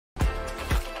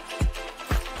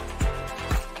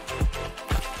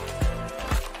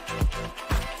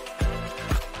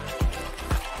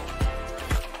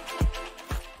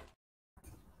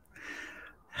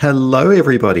Hello,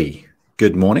 everybody.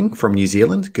 Good morning from New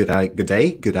Zealand. Good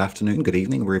day, good afternoon, good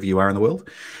evening, wherever you are in the world.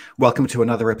 Welcome to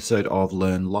another episode of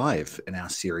Learn Live in our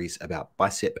series about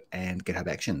Bicep and GitHub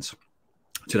Actions.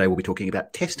 Today, we'll be talking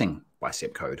about testing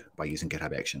Bicep code by using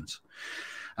GitHub Actions.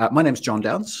 My name is John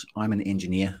Downs. I'm an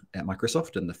engineer at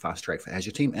Microsoft in the Fast Track for Azure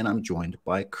team, and I'm joined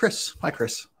by Chris. Hi,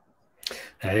 Chris.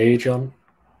 Hey, John.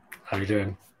 How are you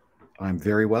doing? I'm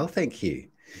very well, thank you.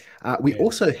 We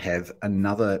also have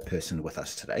another person with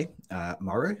us today,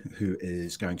 Mauro, who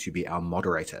is going to be our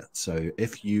moderator. So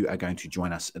if you are going to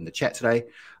join us in the chat today,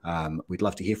 we'd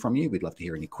love to hear from you. We'd love to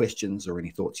hear any questions or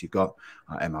any thoughts you've got.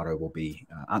 And Mauro will be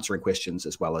answering questions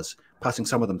as well as passing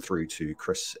some of them through to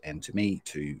Chris and to me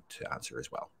to answer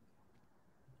as well.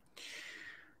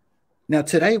 Now,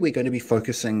 today we're going to be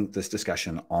focusing this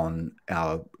discussion on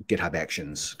our GitHub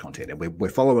Actions content, and we're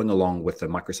following along with the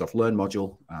Microsoft Learn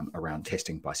module around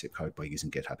testing Bicep code by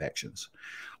using GitHub Actions.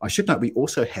 I should note we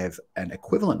also have an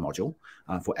equivalent module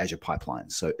for Azure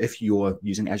Pipelines. So if you're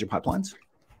using Azure Pipelines,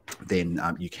 then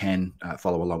you can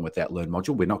follow along with that Learn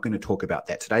module. We're not going to talk about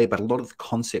that today, but a lot of the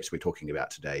concepts we're talking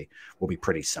about today will be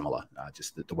pretty similar,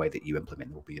 just the way that you implement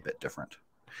them will be a bit different.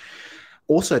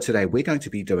 Also today, we're going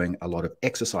to be doing a lot of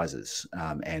exercises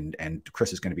and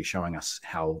Chris is going to be showing us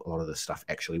how a lot of this stuff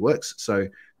actually works. So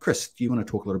Chris, do you want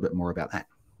to talk a little bit more about that?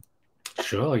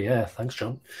 Sure, yeah. Thanks,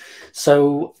 John.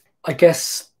 So I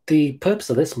guess the purpose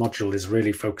of this module is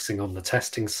really focusing on the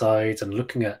testing side and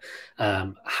looking at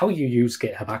how you use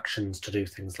GitHub Actions to do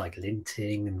things like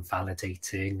linting and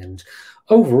validating and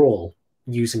overall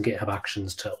using GitHub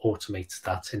Actions to automate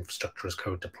that infrastructure as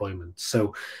code deployment.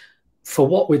 So for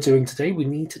what we're doing today, we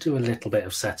need to do a little bit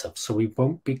of setup. So we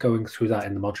won't be going through that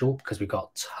in the module because we've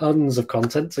got tons of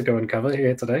content to go and cover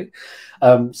here today.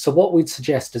 So what we'd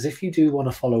suggest is if you do want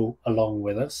to follow along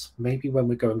with us, maybe when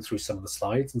we're going through some of the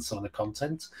slides and some of the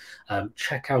content,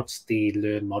 check out the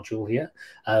Learn module here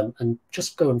and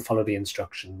just go and follow the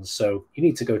instructions. So you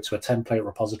need to go to a template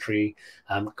repository,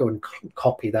 go and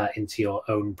copy that into your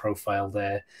own profile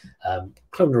there,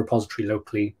 clone the repository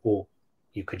locally, or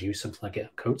you could use something like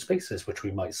GitHub Codespaces, which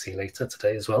we might see later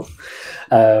today as well.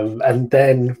 And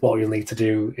then what you'll need to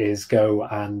do is go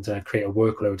and create a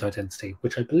workload identity,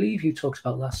 which I believe you talked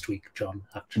about last week, John,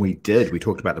 actually. We did. We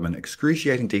talked about them in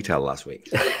excruciating detail last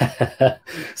week.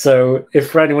 So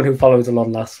if for anyone who followed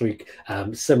along last week,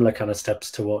 similar kind of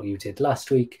steps to what you did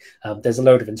last week, there's a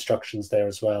load of instructions there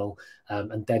as well.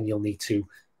 And then you'll need to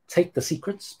take the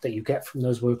secrets that you get from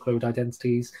those workload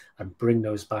identities and bring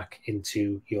those back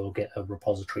into your GitHub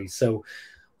repository. So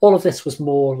all of this was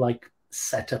more like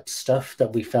setup stuff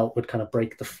that we felt would kind of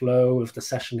break the flow of the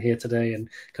session here today and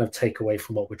kind of take away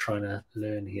from what we're trying to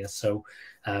learn here. So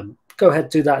go ahead,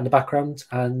 do that in the background,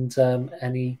 and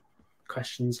any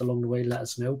questions along the way, let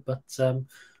us know. But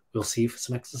we'll see you for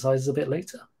some exercises a bit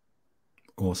later.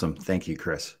 Awesome. Thank you,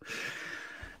 Chris.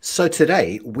 So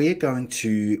today we've got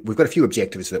a few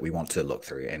objectives that we want to look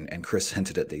through, and Chris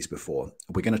hinted at these before.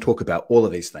 We're going to talk about all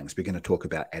of these things. We're going to talk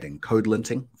about adding code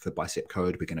linting for Bicep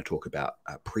code. We're going to talk about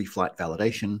pre-flight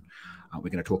validation.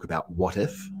 We're going to talk about what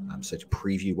if, so to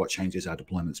preview what changes our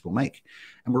deployments will make.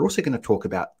 And we're also going to talk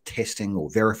about testing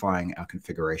or verifying our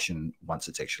configuration once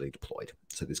it's actually deployed.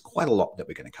 So there's quite a lot that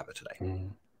we're going to cover today.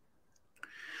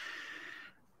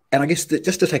 And I guess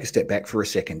just to take a step back for a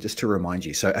second, just to remind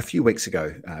you, so a few weeks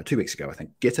ago, 2 weeks ago, I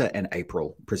think, Gitter and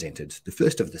April presented the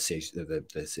first of the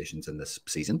sessions in this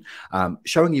season,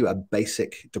 showing you a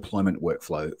basic deployment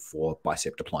workflow for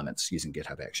Bicep deployments using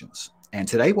GitHub Actions. And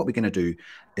today what we're going to do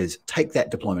is take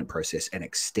that deployment process and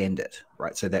extend it,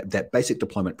 right? So that basic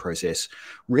deployment process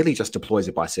really just deploys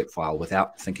a Bicep file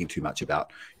without thinking too much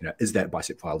about, is that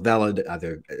Bicep file valid?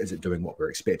 Is it doing what we're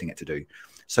expecting it to do?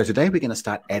 So today we're going to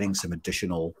start adding some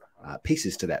additional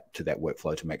pieces to that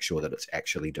workflow to make sure that it's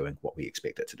actually doing what we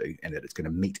expect it to do and that it's going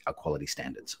to meet our quality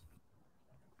standards.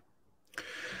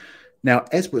 Now,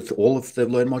 as with all of the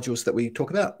Learn modules that we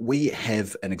talk about, we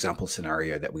have an example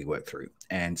scenario that we work through.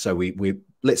 And so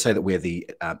let's say that we're the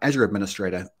Azure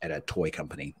administrator at a toy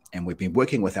company, and we've been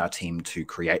working with our team to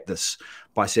create this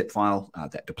Bicep file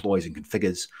that deploys and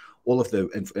configures all of the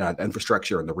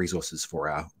infrastructure and the resources for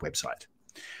our website.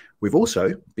 We've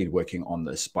also been working on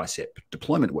this Bicep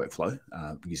deployment workflow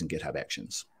using GitHub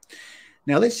Actions.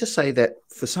 Now, let's just say that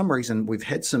for some reason, we've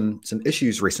had some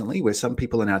issues recently where some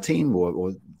people in our team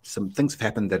or some things have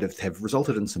happened that have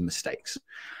resulted in some mistakes.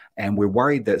 And we're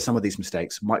worried that some of these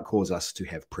mistakes might cause us to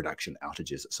have production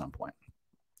outages at some point.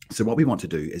 So what we want to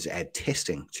do is add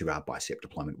testing to our Bicep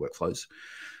deployment workflows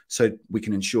so we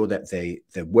can ensure that the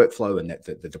workflow and that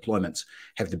the deployments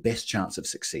have the best chance of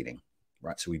succeeding.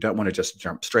 right? So we don't want to just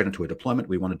jump straight into a deployment.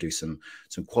 We want to do some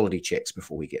quality checks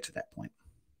before we get to that point.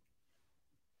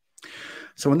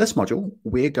 So in this module,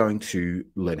 we're going to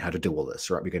learn how to do all this,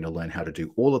 right? We're going to learn how to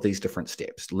do all of these different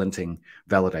steps: linting,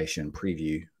 validation,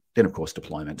 preview, then of course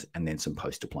deployment, and then some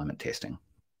post-deployment testing.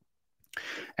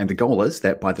 And the goal is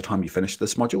that by the time you finish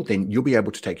this module, then you'll be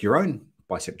able to take your own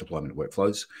Bicep deployment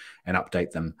workflows and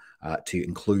update them to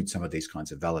include some of these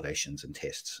kinds of validations and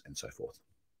tests and so forth.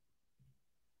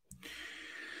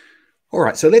 All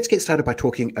right, so let's get started by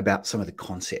talking about some of the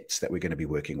concepts that we're going to be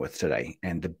working with today.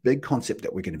 And the big concept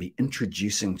that we're going to be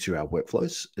introducing to our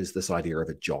workflows is this idea of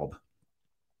a job.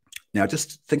 Now,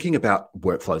 just thinking about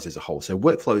workflows as a whole. So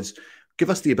workflows give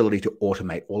us the ability to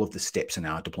automate all of the steps in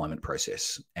our deployment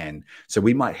process. And so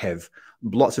we might have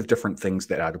lots of different things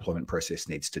that our deployment process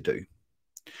needs to do.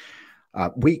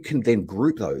 We can then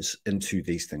group those into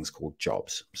these things called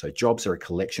jobs. So jobs are a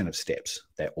collection of steps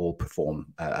that all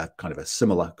perform a kind of a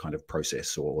similar kind of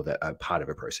process, or that are part of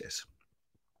a process.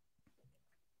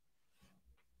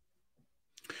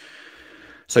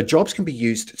 So jobs can be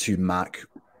used to mark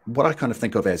what I kind of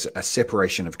think of as a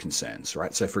separation of concerns,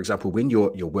 right? So for example, when you're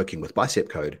working with Bicep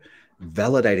code,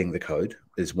 validating the code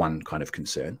is one kind of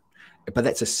concern, but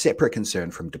that's a separate concern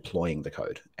from deploying the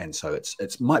code. And so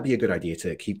it might be a good idea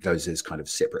to keep those as kind of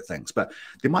separate things, but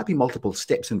there might be multiple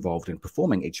steps involved in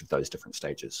performing each of those different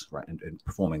stages, right? And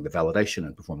performing the validation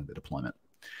and performing the deployment.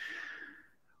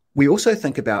 We also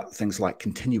think about things like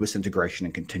continuous integration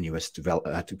and continuous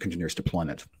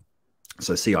deployment.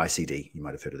 So CI/CD, you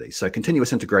might have heard of these. So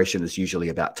continuous integration is usually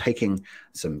about taking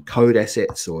some code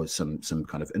assets or some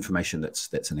kind of information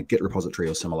that's in a Git repository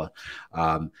or similar,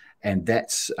 and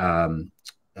that's kind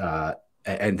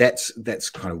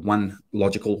of one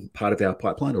logical part of our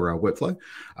pipeline or our workflow.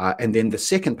 And then the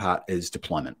second part is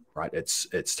deployment, right?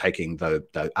 It's taking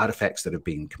the artifacts that have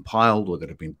been compiled or that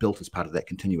have been built as part of that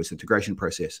continuous integration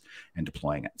process and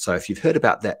deploying it. So if you've heard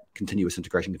about that continuous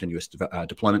integration, continuous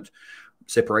deployment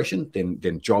separation,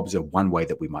 then jobs are one way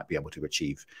that we might be able to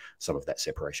achieve some of that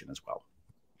separation as well.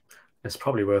 It's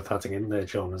probably worth adding in there,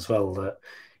 John, as well, that,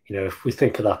 you know, if we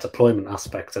think of that deployment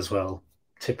aspect as well,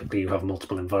 typically you have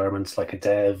multiple environments like a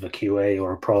dev, a QA,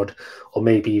 or a prod, or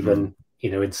maybe even, you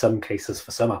know, in some cases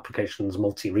for some applications,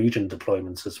 multi-region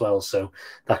deployments as well. So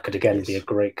that could, again, be a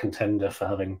great contender for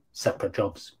having separate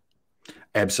jobs.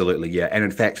 Absolutely, yeah. And in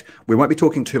fact, we won't be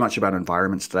talking too much about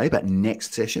environments today, but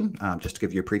next session, just to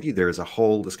give you a preview, there is a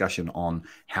whole discussion on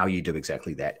how you do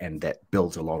exactly that, and that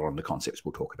builds a lot on the concepts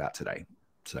we'll talk about today.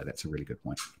 So that's a really good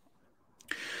point.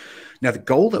 Now, the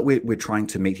goal that we're trying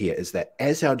to meet here is that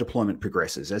as our deployment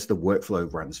progresses, as the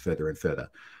workflow runs further and further,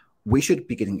 we should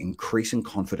be getting increasing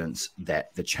confidence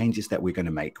that the changes that we're going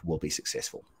to make will be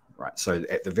successful. Right. So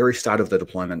at the very start of the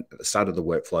deployment, at the start of the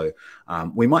workflow,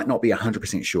 we might not be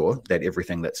 100% sure that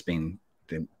everything that's been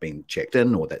checked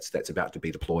in or that's about to be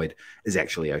deployed is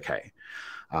actually okay.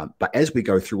 But as we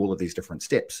go through all of these different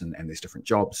steps and these different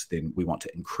jobs, then we want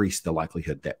to increase the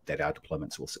likelihood that our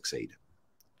deployments will succeed.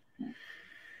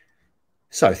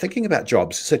 So thinking about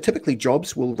jobs, so typically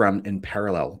jobs will run in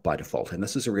parallel by default. And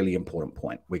this is a really important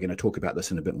point. We're going to talk about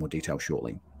this in a bit more detail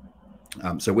shortly.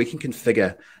 So we can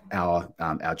configure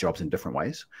our jobs in different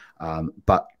ways,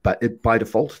 but by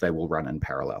default, they will run in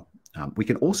parallel. We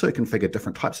can also configure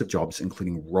different types of jobs,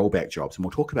 including rollback jobs, and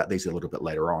we'll talk about these a little bit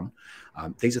later on.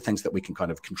 These are things that we can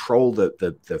kind of control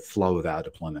the flow of our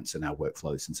deployments and our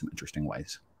workflows in some interesting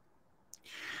ways.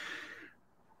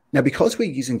 Now, because we're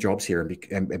using jobs here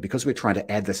and because we're trying to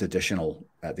add these additional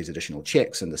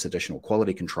checks and this additional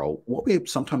quality control, what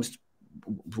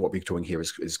we're doing here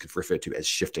is referred to as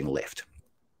shifting left.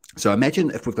 So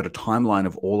imagine if we've got a timeline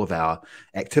of all of our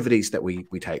activities that we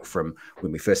take from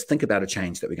when we first think about a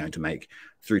change that we're going to make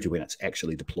through to when it's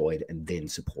actually deployed and then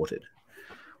supported.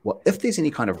 Well, if there's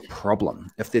any kind of problem,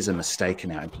 if there's a mistake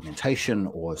in our implementation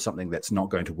or something that's not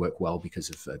going to work well because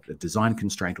of a design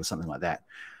constraint or something like that,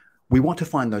 we want to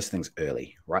find those things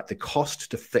early, right? The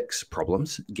cost to fix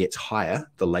problems gets higher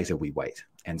the later we wait.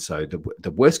 And so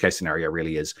the worst case scenario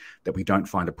really is that we don't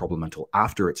find a problem until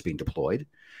after it's been deployed,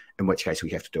 in which case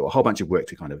we have to do a whole bunch of work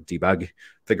to kind of debug,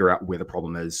 figure out where the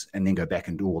problem is, and then go back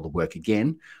and do all the work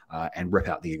again and rip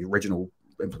out the original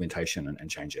implementation and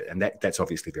change it. And that's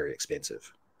obviously very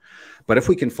expensive. But if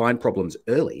we can find problems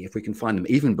early, if we can find them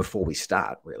even before we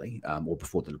start, really, or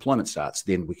before the deployment starts,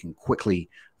 then we can quickly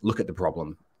look at the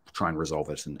problem, try and resolve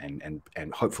it,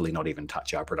 and hopefully not even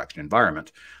touch our production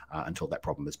environment until that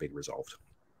problem has been resolved.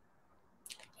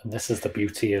 And this is the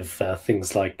beauty of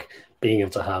things like being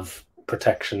able to have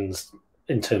protections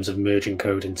in terms of merging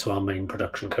code into our main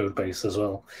production code base as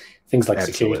well. Things like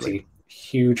security,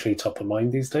 hugely top of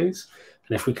mind these days.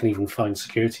 And if we can even find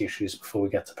security issues before we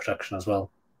get to production as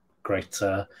well, great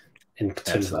in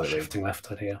terms of that shifting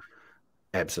left idea.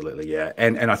 Absolutely, yeah,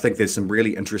 and I think there's some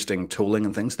really interesting tooling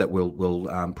and things that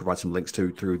we'll provide some links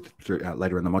to through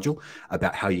later in the module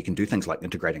about how you can do things like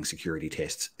integrating security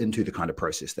tests into the kind of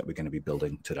process that we're going to be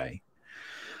building today.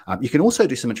 You can also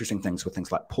do some interesting things with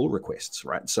things like pull requests,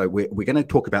 right? So we're going to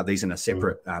talk about these in a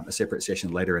separate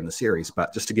session later in the series.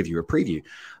 But just to give you a preview,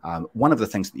 one of the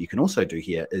things that you can also do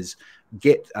here is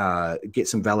get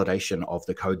some validation of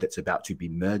the code that's about to be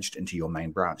merged into your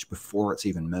main branch before it's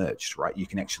even merged, right? You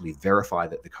can actually verify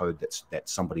that the code that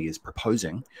somebody is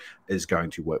proposing is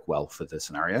going to work well for the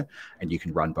scenario, and you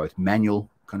can run both manual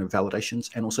kind of validations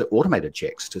and also automated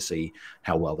checks to see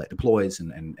how well that deploys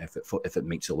and if it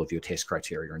meets all of your test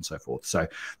criteria and so forth. So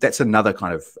that's another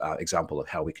kind of example of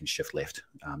how we can shift left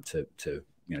to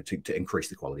increase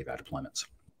the quality of our deployments.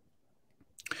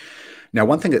 Now,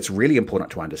 one thing that's really important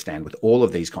to understand with all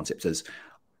of these concepts is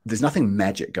there's nothing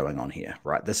magic going on here,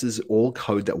 right? This is all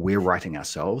code that we're writing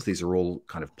ourselves. These are all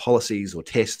kind of policies or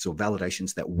tests or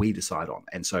validations that we decide on.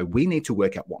 And so we need to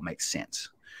work out what makes sense,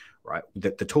 right?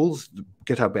 The tools,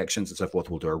 GitHub Actions and so forth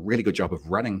will do a really good job of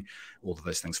running all of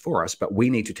those things for us, but we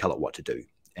need to tell it what to do.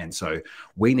 And so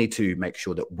we need to make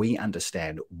sure that we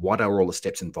understand what are all the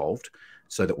steps involved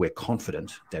so that we're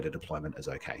confident that a deployment is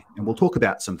okay. And we'll talk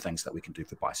about some things that we can do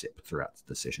for Bicep throughout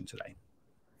the session today.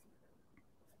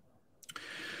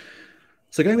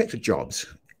 So going back to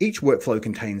jobs, each workflow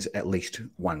contains at least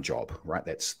one job, right?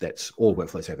 That's all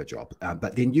workflows have a job.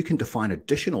 But then you can define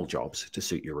additional jobs to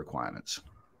suit your requirements.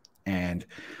 And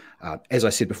as I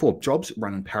said before, jobs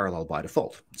run in parallel by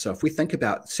default. So if we think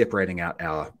about separating out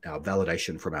our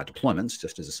validation from our deployments,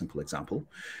 just as a simple example,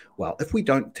 well, if we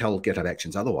don't tell GitHub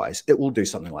Actions otherwise, it will do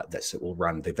something like this. It will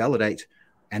run the validate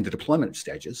and the deployment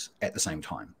stages at the same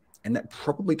time. And that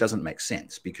probably doesn't make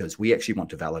sense because we actually want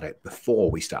to validate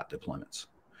before we start deployments.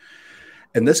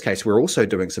 In this case, we're also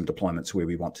doing some deployments where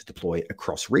we want to deploy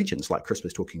across regions, like Chris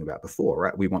was talking about before,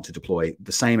 right? We want to deploy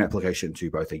the same application to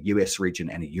both a US region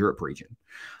and a Europe region.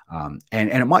 And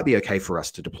it might be okay for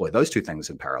us to deploy those two things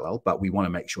in parallel, but we want to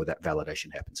make sure that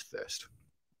validation happens first.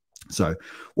 So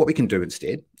what we can do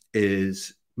instead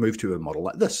is move to a model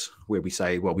like this, where we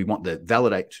say, well, we want the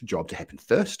validate job to happen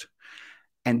first,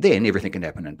 and then everything can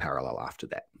happen in parallel after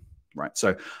that. Right.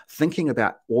 So thinking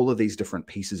about all of these different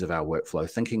pieces of our workflow,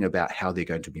 thinking about how they're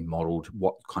going to be modeled,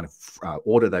 what kind of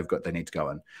order they need to go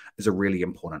in is a really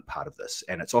important part of this.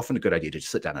 And it's often a good idea to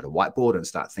just sit down at a whiteboard and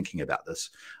start thinking about this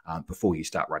before you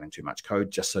start running too much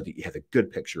code, just so that you have a good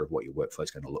picture of what your workflow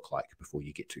is going to look like before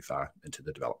you get too far into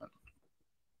the development.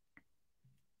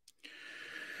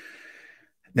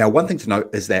 Now, one thing to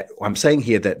note is that I'm saying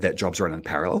here that jobs run in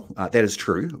parallel. That is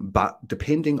true, but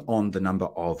depending on the number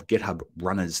of GitHub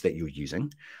runners that you're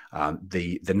using,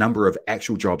 the number of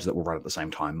actual jobs that will run at the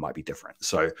same time might be different.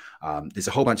 So there's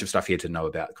a whole bunch of stuff here to know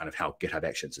about kind of how GitHub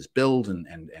Actions is built and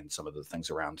some of the things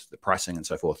around the pricing and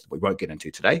so forth we won't get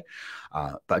into today.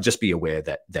 But just be aware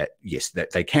that yes,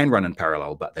 that they can run in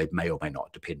parallel, but they may or may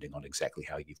not, depending on exactly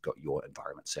how you've got your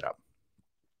environment set up.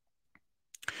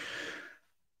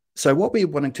 So what we're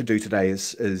wanting to do today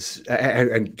is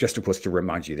and just of course to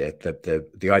remind you that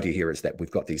the idea here is that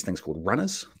we've got these things called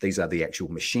runners. These are the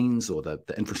actual machines or the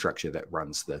infrastructure that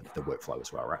runs the workflow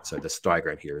as well, right? So this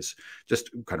diagram here is just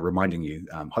kind of reminding you,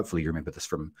 hopefully you remember this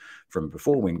from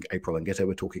before when April and Gita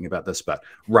were talking about this, but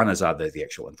runners are the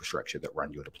actual infrastructure that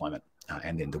run your deployment,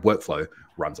 and then the workflow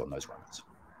runs on those runners.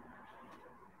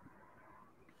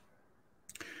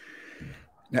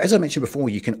 Now, as I mentioned before,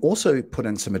 you can also put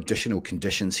in some additional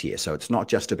conditions here. So it's not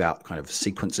just about kind of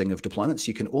sequencing of deployments.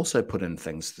 You can also put in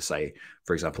things to say,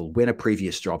 for example, when a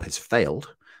previous job has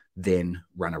failed, then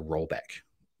run a rollback,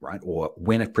 right? Or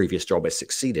when a previous job has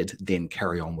succeeded, then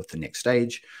carry on with the next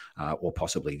stage, or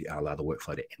possibly allow the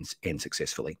workflow to end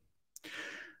successfully.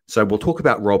 So we'll talk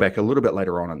about rollback a little bit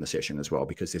later on in the session as well,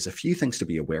 because there's a few things to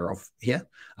be aware of here,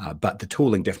 but the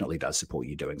tooling definitely does support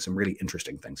you doing some really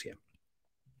interesting things here.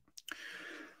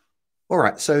 All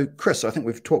right, so Chris, I think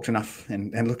we've talked enough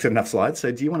and looked at enough slides.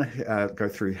 So do you want to go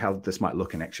through how this might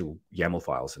look in actual YAML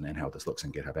files and then how this looks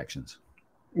in GitHub Actions?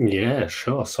 Yeah,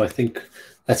 sure. So I think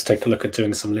let's take a look at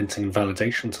doing some linting and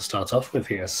validation to start off with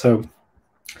here. So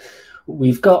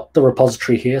we've got the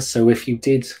repository here. So if you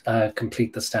did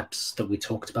complete the steps that we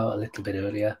talked about a little bit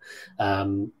earlier,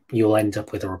 you'll end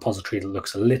up with a repository that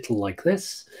looks a little like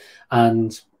this.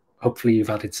 And hopefully you've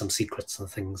added some secrets and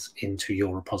things into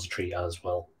your repository as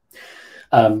well.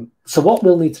 So what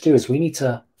we'll need to do is we need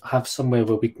to have somewhere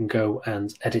where we can go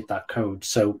and edit that code.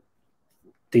 So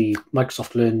the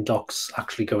Microsoft Learn docs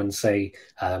actually go and say,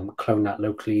 clone that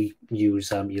locally,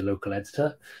 use your local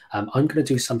editor. I'm going to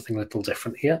do something a little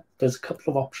different here. There's a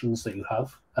couple of options that you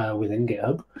have within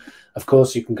GitHub. Of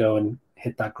course, you can go and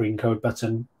hit that green code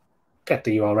button, get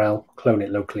the URL, clone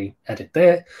it locally, edit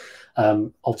there.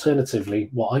 Alternatively,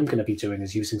 what I'm going to be doing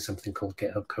is using something called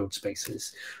GitHub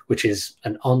Codespaces, which is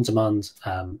an on-demand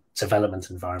development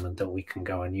environment that we can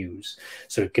go and use.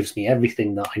 So it gives me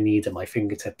everything that I need at my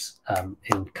fingertips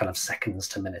in kind of seconds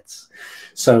to minutes.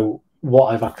 So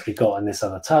what I've actually got in this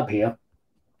other tab here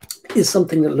is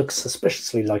something that looks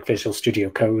suspiciously like Visual Studio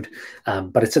Code,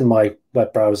 but it's in my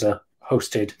web browser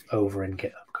hosted over in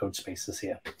GitHub Codespaces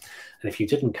here. And if you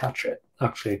didn't catch it,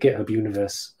 actually at GitHub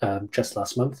Universe just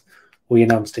last month, we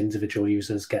announced individual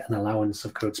users get an allowance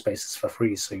of Codespaces for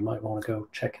free. So you might want to go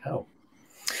check it out.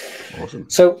 Awesome.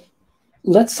 So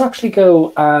let's actually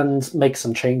go and make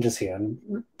some changes here.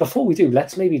 And before we do,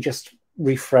 let's maybe just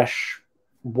refresh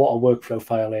what a workflow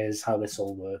file is, how this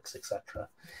all works, etc.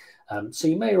 So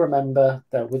you may remember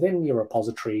that within your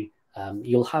repository,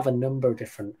 you'll have a number of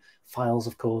different files,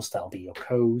 of course. That'll be your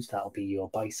code, that'll be your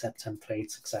Bicep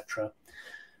templates, etc.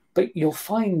 But you'll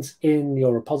find in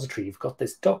your repository, you've got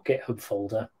this .github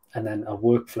folder and then a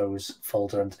workflows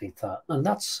folder underneath that. And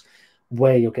that's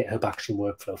where your GitHub Action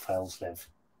workflow files live.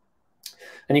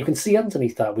 And you can see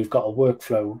underneath that, we've got a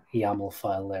workflow YAML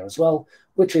file there as well,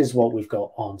 which is what we've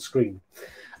got on screen.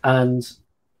 And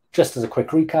just as a quick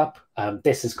recap,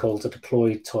 this is called a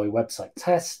deploy toy website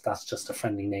test. That's just a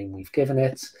friendly name we've given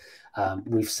it.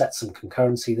 We've set some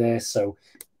concurrency there. So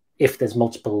if there's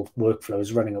multiple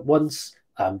workflows running at once,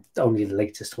 only the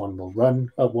latest one will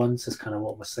run at once is kind of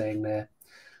what we're saying there.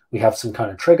 We have some kind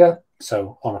of trigger.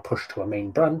 So on a push to a main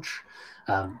branch,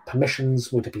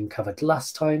 permissions would have been covered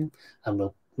last time, and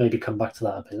we'll maybe come back to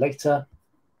that a bit later.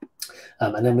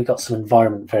 And then we got some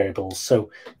environment variables.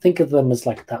 So think of them as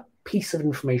like that piece of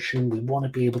information we want to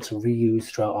be able to reuse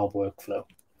throughout our workflow.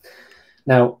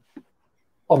 Now,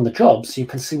 on the jobs, you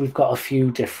can see we've got a few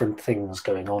different things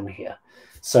going on here.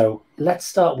 So let's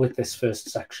start with this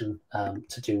first section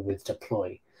to do with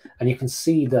deploy. And you can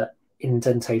see that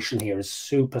indentation here is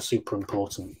super, super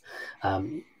important.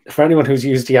 For anyone who's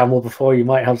used YAML before, you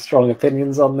might have strong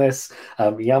opinions on this.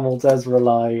 YAML does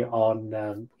rely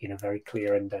on very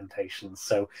clear indentations.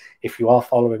 So if you are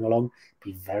following along,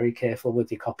 be very careful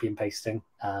with your copy and pasting,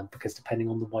 because depending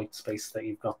on the white space that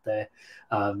you've got there,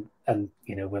 and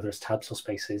whether it's tabs or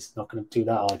spaces, not going to do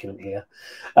that argument here.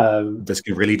 This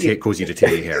can really cause you to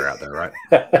tear your hair out there, right?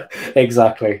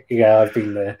 Exactly. Yeah, I've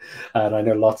been there, and I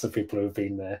know lots of people who have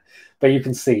been there. But you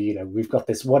can see, we've got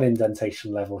this one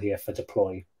indentation level here for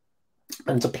deploy.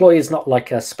 And deploy is not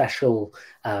like a special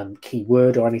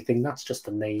keyword or anything. That's just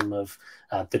the name of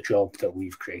the job that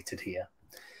we've created here.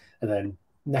 And then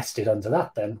nested under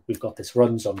that, then we've got this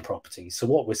runs on property. So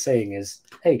what we're saying is,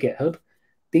 hey, GitHub,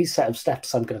 these set of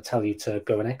steps I'm going to tell you to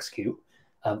go and execute,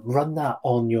 run that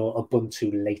on your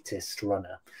Ubuntu latest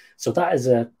runner. So that is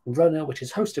a runner which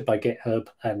is hosted by GitHub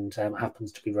and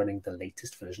happens to be running the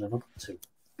latest version of Ubuntu.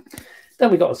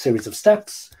 Then we got a series of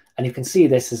steps, and you can see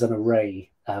this is an array.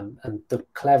 And the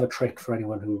clever trick for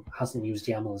anyone who hasn't used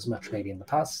YAML as much maybe in the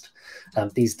past,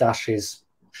 these dashes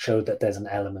show that there's an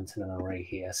element in an array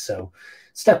here. So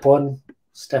step 1,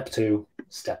 step 2,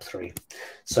 step 3.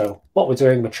 So what we're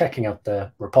doing, we're checking out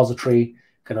the repository,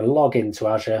 going to log into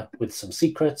Azure with some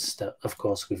secrets that, of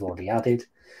course, we've already added.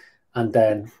 And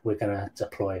then we're going to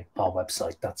deploy our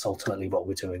website. That's ultimately what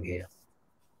we're doing here.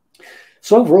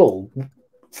 So overall,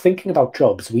 thinking about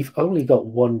jobs, we've only got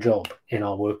one job in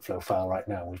our workflow file right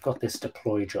now. We've got this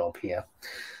deploy job here.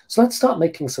 So let's start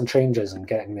making some changes and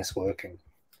getting this working.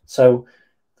 So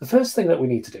the first thing that we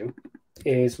need to do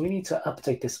is we need to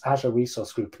update this Azure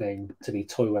resource group name to be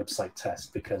toy website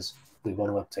test, because we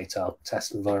want to update our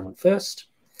test environment first.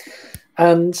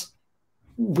 And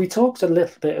we talked a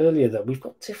little bit earlier that we've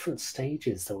got different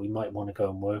stages that we might want to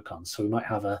go and work on. So we might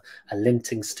have a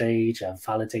linting stage, a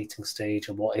validating stage,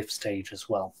 a what if stage as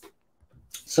well.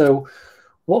 So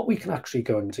what we can actually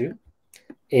go and do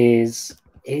is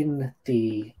in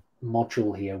the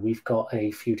module here, we've got a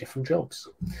few different jobs,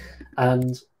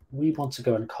 and we want to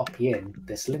go and copy in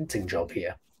this linting job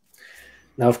here.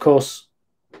 Now, of course,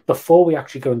 before we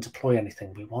actually go and deploy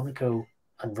anything, we want to go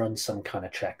and run some kind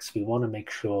of checks. We want to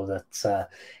make sure that,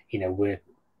 we're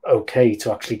okay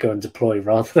to actually go and deploy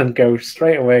rather than go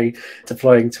straight away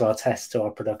deploying to our test or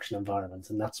our production environment.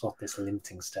 And that's what this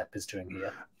linting step is doing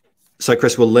here. So,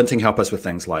 Chris, will linting help us with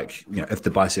things like, if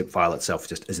the Bicep file itself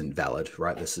just isn't valid,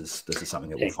 right? This is something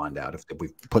that we'll find out if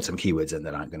we've put some keywords in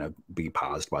that aren't going to be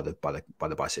parsed by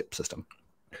the Bicep system.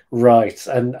 Right,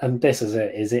 and this is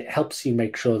it. Is it helps you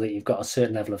make sure that you've got a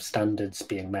certain level of standards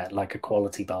being met, like a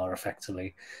quality bar,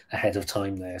 effectively ahead of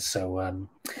time there. So,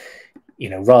 you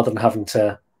know, rather than having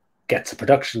to get to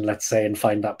production, let's say, and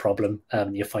find that problem,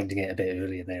 you're finding it a bit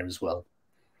earlier there as well.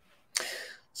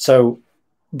 So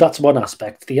that's one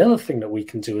aspect. The other thing that we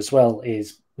can do as well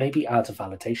is maybe add a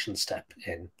validation step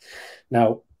in.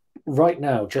 Now, right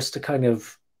now, just to kind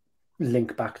of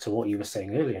link back to what you were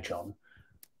saying earlier, John,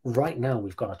 right now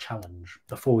we've got a challenge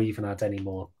before we even add any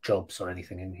more jobs or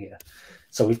anything in here.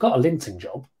 So we've got a linting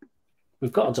job,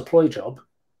 we've got a deploy job,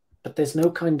 but there's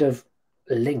no kind of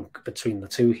link between the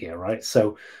two here, right?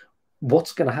 So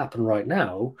what's going to happen right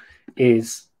now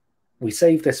is we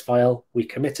save this file, we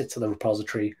commit it to the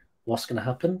repository. What's going to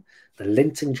happen? The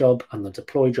linting job and the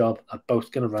deploy job are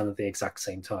both going to run at the exact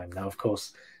same time. Now, of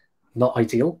course, not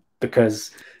ideal,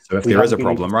 because so if there is a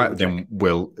problem, right, then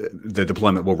the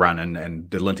deployment will run and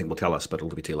the linting will tell us, but it'll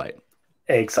be too late.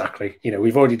 Exactly. You know,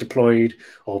 we've already deployed,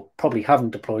 or probably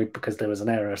haven't deployed because there was an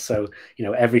error. So, you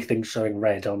know, everything's showing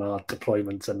red on our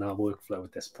deployment and our workflow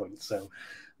at this point. So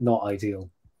not ideal.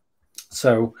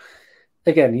 So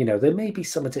again, you know, there may be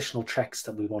some additional checks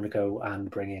that we want to go and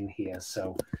bring in here.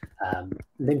 So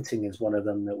linting is one of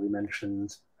them that we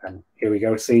mentioned. And here we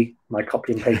go. See my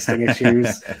copy and pasting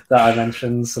issues that I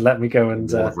mentioned. So let me go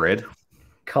and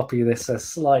copy this a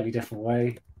slightly different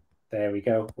way. There we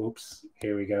go. Oops.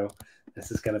 Here we go.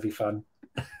 This is going to be fun.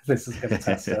 This is going to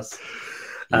test us.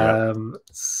 Yep.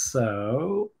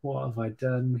 So what have I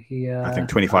done here? I think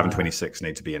 25 and 26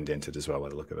 need to be indented as well by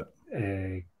the look of it.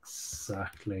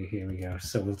 Exactly. Here we go.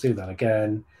 So we'll do that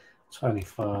again.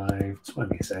 25,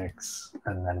 26,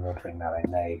 and then we'll bring that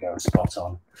in. There you go. Spot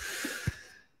on.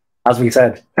 As we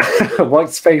said,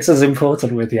 white space is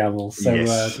important with YAML. So,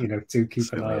 yes. You know, do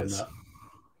keep an eye on that.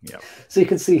 Yeah. So you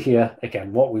can see here,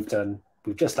 again, what we've done.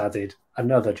 We've just added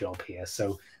another job here.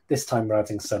 So this time we're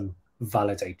adding some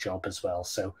validate job as well.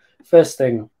 So first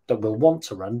thing that we'll want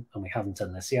to run, and we haven't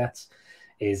done this yet,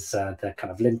 is the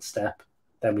kind of lint step.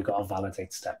 Then we've got a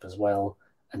validate step as well.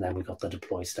 And then we've got the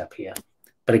deploy step here.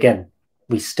 But again,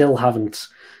 we still haven't,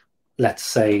 let's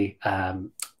say,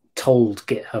 told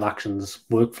GitHub Actions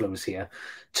workflows here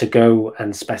to go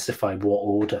and specify what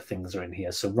order things are in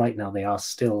here. So right now they are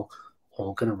still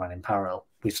all going to run in parallel.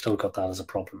 We've still got that as a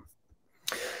problem.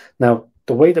 Now,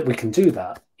 the way that we can do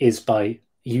that is by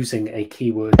using a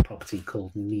keyword property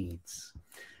called needs.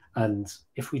 And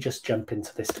if we just jump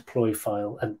into this deploy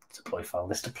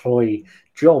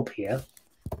job here,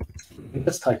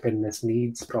 let's type in this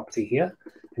needs property here.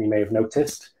 And you may have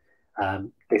noticed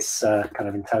this kind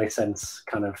of IntelliSense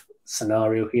kind of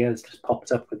scenario here has just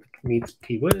popped up with the needs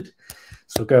keyword.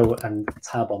 So go and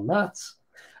tab on that,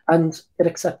 and it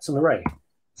accepts an array.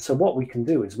 So what we can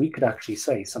do is we could actually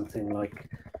say something like,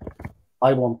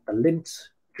 I want the lint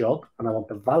job and I want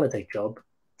the validate job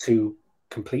to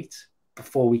complete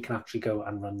before we can actually go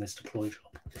and run this deploy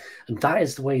job. And that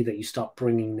is the way that you start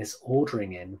bringing this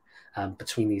ordering in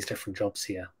between these different jobs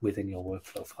here within your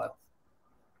workflow file.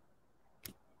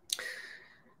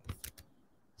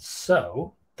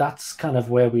 So that's kind of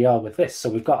where we are with this. So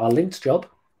we've got our lint job,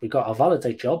 we've got our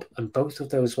validate job, and both of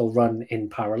those will run in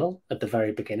parallel at the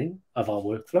very beginning of our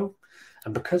workflow.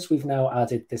 And because we've now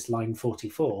added this line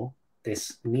 44,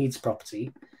 this needs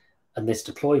property, and this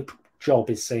deploy job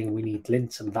is saying we need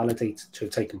lint and validate to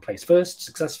have taken place first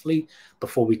successfully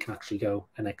before we can actually go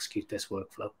and execute this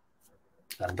workflow.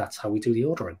 And that's how we do the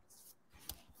ordering.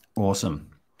 Awesome.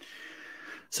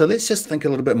 So let's just think a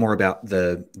little bit more about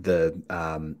the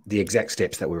exact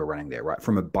steps that we were running there, right?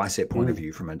 From a Bicep point of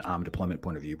view, from an ARM deployment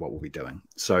point of view, what we'll be doing.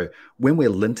 So when we're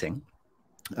linting,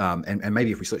 and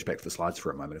maybe if we switch back to the slides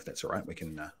for a moment, if that's all right, we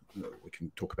can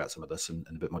talk about some of this in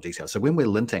a bit more detail. So when we're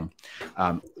linting,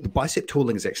 the Bicep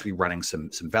tooling is actually running some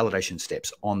validation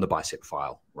steps on the Bicep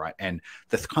file, right? And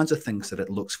the kinds of things that it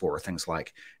looks for are things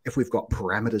like if we've got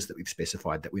parameters that we've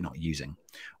specified that we're not using,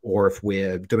 or if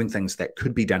we're doing things that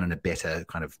could be done in a better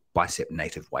kind of Bicep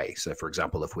native way. So for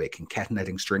example, if we're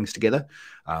concatenating strings together,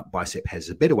 Bicep has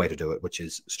a better way to do it, which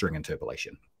is string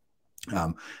interpolation.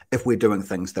 If we're doing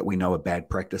things that we know are bad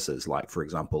practices, like, for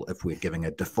example, if we're giving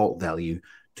a default value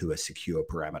to a secure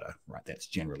parameter, right, that's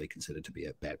generally considered to be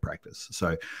a bad practice.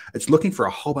 So it's looking for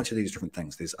a whole bunch of these different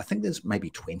things. I think there's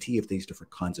maybe 20 of these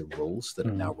different kinds of rules that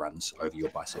it now runs over your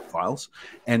Bicep files.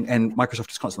 And Microsoft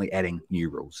is constantly adding new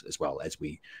rules as well as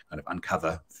we kind of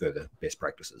uncover further best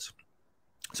practices.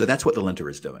 So that's what the linter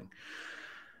is doing.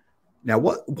 Now,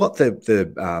 what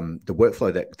the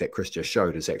workflow that Chris just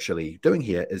showed is actually doing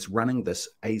here is running this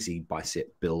az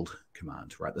bicep build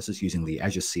command, right? This is using the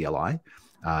Azure CLI,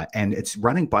 and it's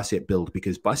running bicep build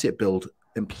because bicep build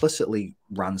implicitly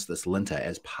runs this linter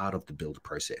as part of the build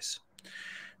process.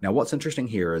 Now, what's interesting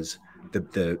here is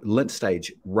the lint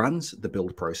stage runs the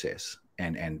build process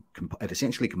and it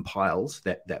essentially compiles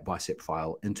that Bicep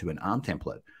file into an ARM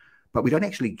template. But we don't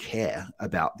actually care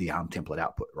about the ARM template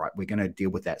output, right? We're going to deal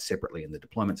with that separately in the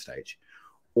deployment stage.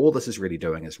 All this is really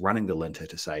doing is running the linter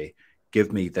to say,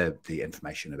 give me the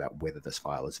information about whether this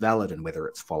file is valid and whether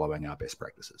it's following our best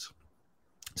practices.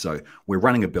 So we're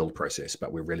running a build process,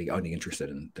 but we're really only interested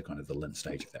in the kind of the lint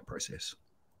stage of that process.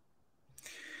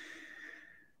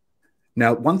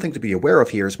 Now, one thing to be aware of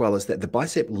here as well is that the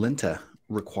Bicep linter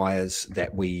requires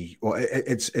that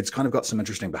it's kind of got some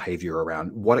interesting behavior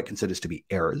around what it considers to be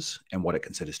errors and what it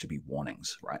considers to be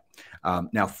warnings, right?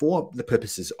 Now, for the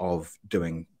purposes of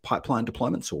doing pipeline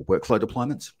deployments or workflow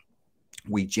deployments,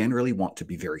 we generally want to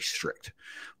be very strict.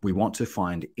 We want to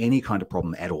find any kind of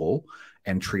problem at all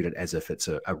and treat it as if it's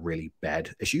a really bad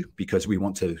issue, because we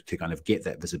want to kind of get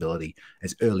that visibility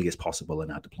as early as possible in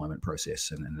our deployment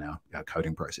process and in our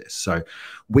coding process. So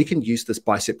we can use this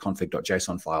bicep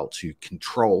config.json file to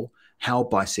control how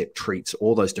Bicep treats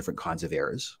all those different kinds of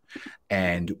errors.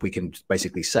 And we can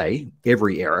basically say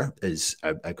every error is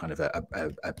a kind of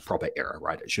a proper error,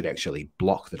 right? It should actually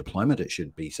block the deployment. It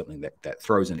should be something that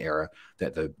throws an error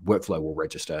that the workflow will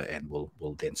register and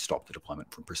will then stop the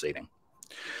deployment from proceeding.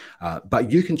 But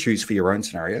you can choose for your own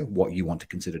scenario what you want to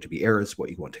consider to be errors,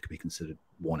 what you want to be considered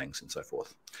warnings, and so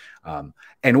forth.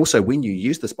 And also, when you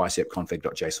use this bicep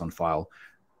config.json file,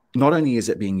 not only is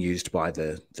it being used by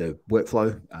the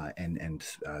workflow and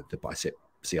the Bicep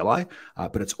CLI,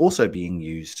 but it's also being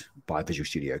used by Visual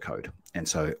Studio Code. And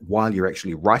so while you're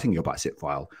actually writing your Bicep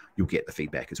file, you'll get the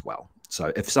feedback as well.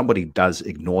 So if somebody does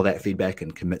ignore that feedback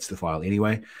and commits the file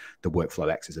anyway, the workflow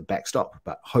acts as a backstop,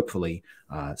 but hopefully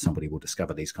somebody will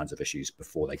discover these kinds of issues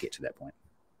before they get to that point.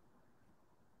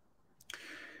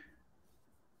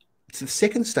 So the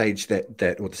second stage or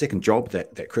the second job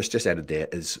that Chris just added there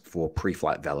is for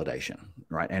pre-flight validation,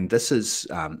 right? And this is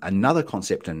another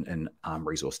concept in ARM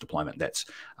resource deployment that's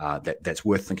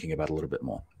worth thinking about a little bit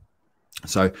more.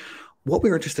 So what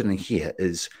we're interested in here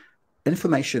is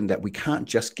information that we can't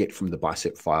just get from the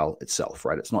Bicep file itself,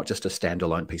 right? It's not just a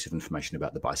standalone piece of information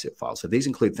about the Bicep file. So these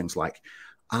include things like,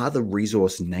 are the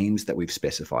resource names that we've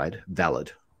specified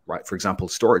valid? Right? For example,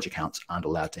 storage accounts aren't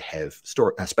allowed to have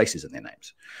spaces in their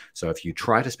names. So if you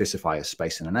try to specify a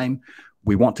space in a name,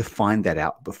 we want to find that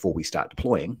out before we start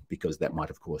deploying, because that might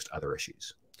have caused other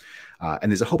issues.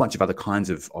 And there's a whole bunch of other kinds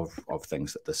of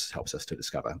things that this helps us to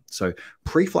discover. So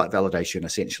pre-flight validation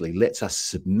essentially lets us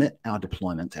submit our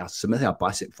deployment, submit our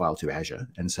Bicep file to Azure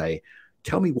and say,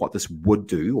 tell me what this would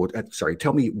do, or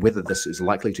tell me whether this is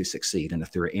likely to succeed and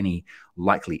if there are any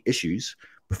likely issues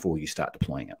before you start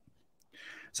deploying it.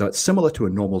 So it's similar to a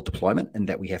normal deployment in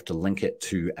that we have to link it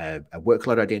to a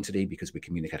workload identity because we're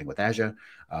communicating with Azure,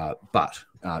 but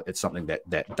it's something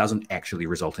that doesn't actually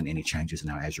result in any changes in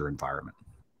our Azure environment.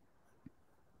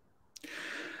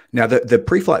 Now, the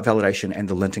pre-flight validation and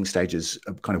the linting stages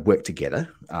kind of work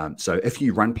together. So if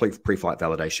you run pre-flight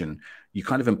validation, you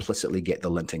kind of implicitly get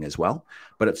the linting as well.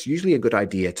 But it's usually a good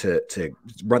idea to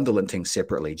run the linting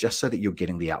separately, just so that you're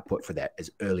getting the output for that as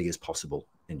early as possible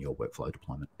in your workflow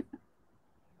deployment.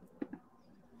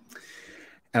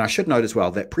 And I should note as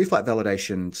well that pre-flight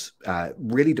validations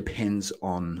really depends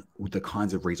on the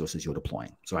kinds of resources you're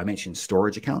deploying. So I mentioned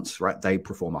storage accounts, right? They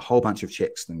perform a whole bunch of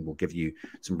checks and will give you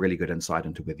some really good insight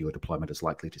into whether your deployment is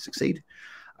likely to succeed.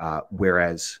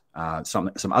 Whereas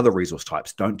some other resource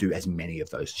types don't do as many of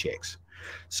those checks.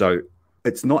 So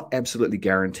it's not absolutely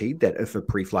guaranteed that if a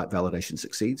pre-flight validation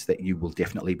succeeds, that you will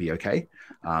definitely be okay.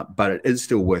 But it is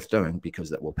still worth doing because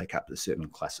that will pick up a certain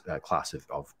class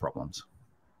of problems.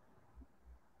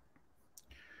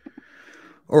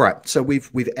 All right, so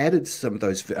we've added some of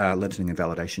those linting and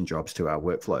validation jobs to our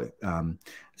workflow.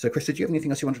 So Chris, did you have anything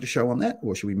else you wanted to show on that,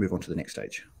 or should we move on to the next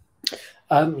stage?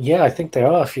 Yeah, I think there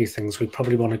are a few things we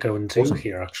probably want to go and do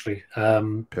here, actually.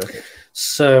 Perfect.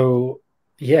 So,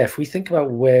 yeah, if we think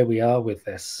about where we are with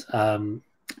this,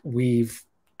 we've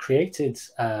created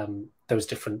those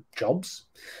different jobs.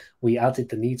 We added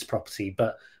the needs property,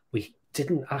 but we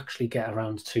didn't actually get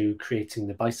around to creating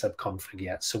the Bicep config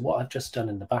yet. So what I've just done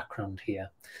in the background here,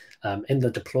 in the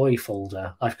deploy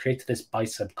folder, I've created this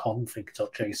bicep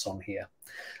config.json here.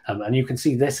 And you can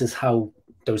see this is how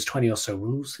those 20 or so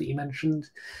rules that you mentioned,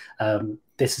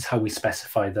 this is how we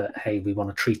specify that, hey, we want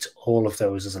to treat all of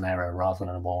those as an error rather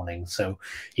than a warning. So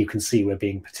you can see we're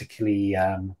being particularly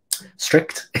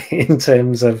strict in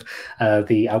terms of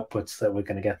the outputs that we're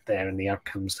going to get there and the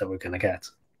outcomes that we're going to get.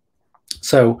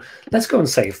 So let's go and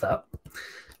save that.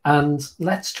 And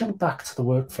let's jump back to the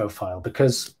workflow file,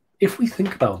 because if we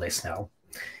think about this now,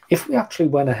 if we actually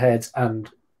went ahead and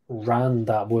ran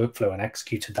that workflow and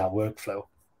executed that workflow,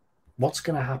 what's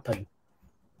going to happen?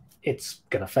 It's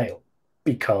going to fail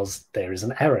because there is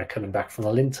an error coming back from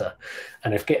the linter.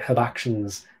 And if GitHub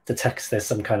Actions detects there's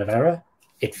some kind of error,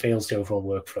 it fails the overall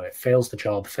workflow. It fails the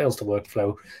job, fails the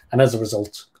workflow. And as a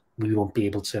result, we won't be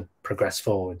able to progress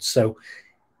forward. So,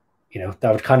 you know,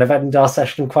 that would kind of end our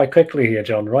session quite quickly here,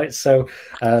 John, right? So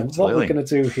what we're going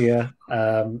to do here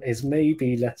is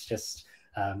maybe let's just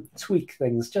tweak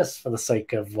things just for the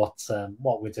sake of what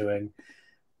we're doing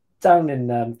down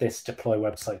in this deploy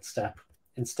website step.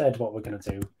 Instead, what we're going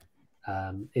to do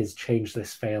is change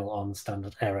this fail on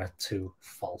standard error to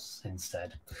false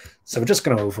instead. So we're just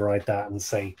going to override that and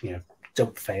say, you know,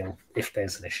 don't fail if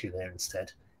there's an issue there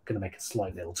instead. Going to make a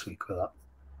slight little tweak with that.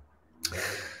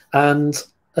 And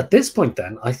at this point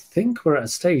then, I think we're at a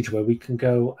stage where we can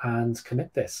go and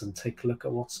commit this and take a look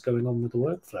at what's going on with the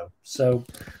workflow. So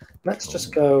let's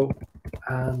just go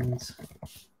and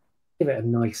give it a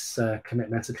nice commit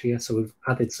message here. So we've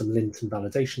added some lint and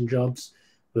validation jobs.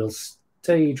 We'll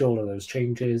stage all of those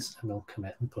changes and we'll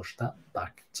commit and push that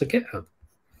back to GitHub.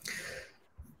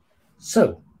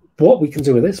 So what we can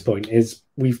do at this point is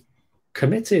we've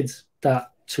committed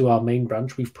that to our main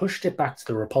branch. We've pushed it back to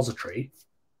the repository.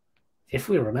 If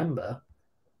we remember,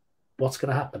 what's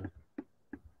going to happen?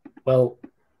 Well,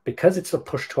 because it's a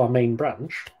push to our main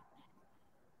branch,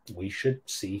 we should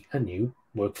see a new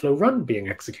workflow run being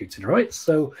executed, right?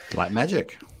 So, like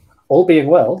magic. All being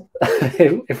well,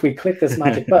 if we click this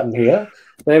magic button here,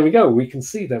 there we go. We can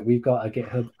see that we've got a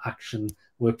GitHub action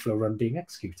workflow run being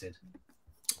executed.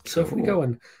 So if we go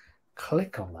and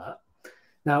click on that,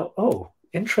 now, oh,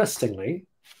 interestingly,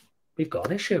 we've got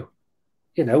an issue.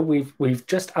 You know, we've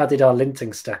just added our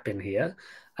linting step in here,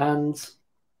 and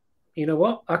you know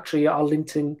what? Actually, our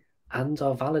linting and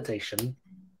our validation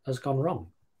has gone wrong.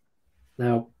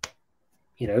 Now,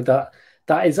 you know,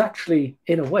 that is actually,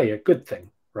 in a way, a good thing,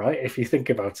 right? If you think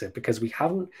about it, because we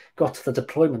haven't got to the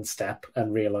deployment step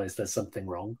and realized there's something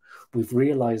wrong. We've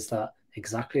realized that,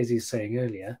 exactly as you were saying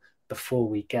earlier, before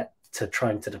we get to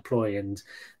trying to deploy and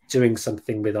doing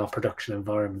something with our production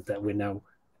environment, that we're now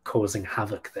causing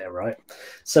havoc there, right?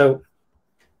 So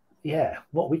yeah,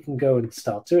 what we can go and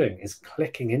start doing is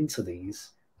clicking into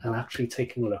these and actually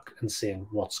taking a look and seeing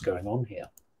what's going on here.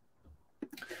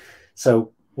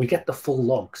 So we get the full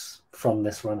logs from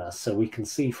this runner. So we can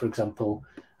see, for example,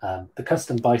 the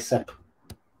custom Bicep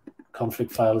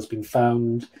config file has been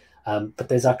found, but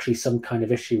there's actually some kind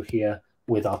of issue here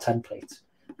with our template.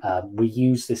 We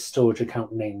use this storage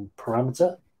account name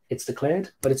parameter. It's declared,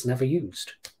 but it's never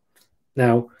used.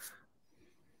 Now,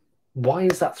 why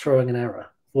is that throwing an error?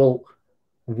 Well,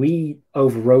 we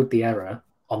overrode the error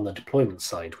on the deployment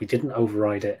side. We didn't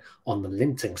override it on the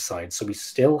linting side, so we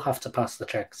still have to pass the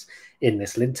checks in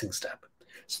this linting step.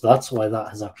 So that's why that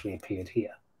has actually appeared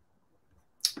here.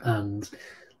 And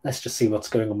let's just see what's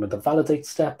going on with the validate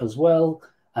step as well.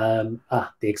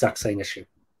 The exact same issue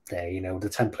there, you know, the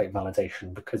template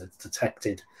validation, because it's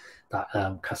detected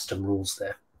that custom rules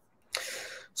there.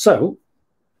 So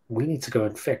we need to go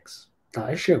and fix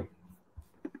that issue.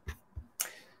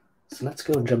 So let's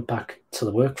go and jump back to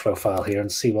the workflow file here and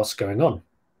see what's going on.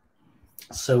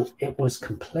 So it was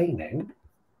complaining,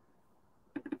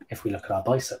 if we look at our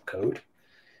Bicep code,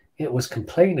 it was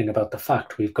complaining about the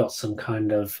fact we've got some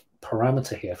kind of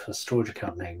parameter here for the storage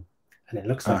account name. And it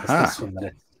looks like it's this one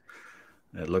that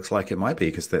it looks like it might be,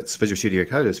 because that's Visual Studio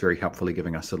Code is very helpfully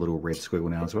giving us a little red squiggle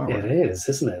now as well. Right? It is,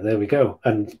 isn't it? There we go.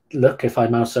 And look, if I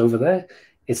mouse over there,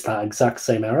 it's that exact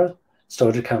same error.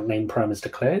 Storage account name parameter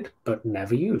declared, but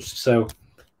never used. So,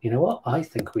 you know what? I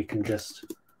think we can just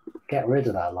get rid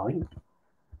of that line,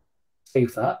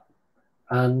 save that,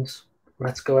 and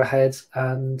let's go ahead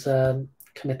and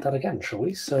commit that again, shall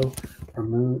we? So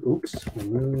remove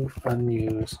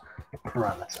unused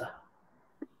parameter.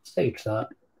 Save that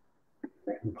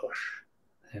and push.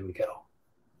 There we go.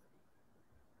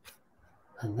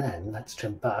 And then let's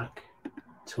jump back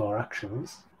to our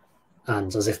actions.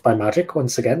 And as if by magic,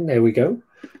 once again, there we go,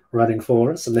 running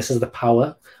for us. And this is the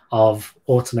power of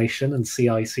automation and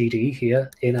CI/CD here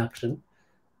in action.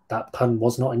 That pun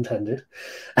was not intended.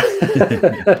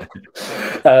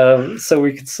 So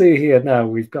we can see here now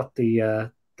we've got the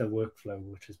workflow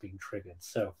which has been triggered.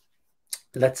 So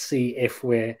let's see if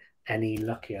we're any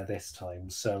luckier this time.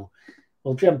 So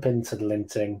we'll jump into the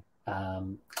linting.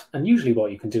 And usually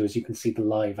what you can do is you can see the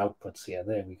live outputs here.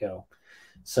 There we go.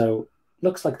 So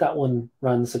looks like that one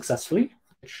ran successfully,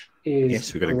 which is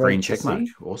yes, we've got a green check mark.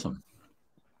 Awesome.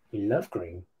 We love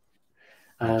green.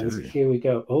 And here we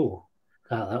go. Oh,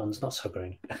 Ah, that one's not so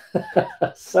green.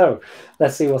 So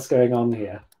let's see what's going on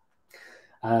here.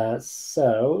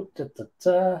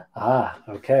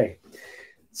 Okay.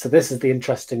 So this is the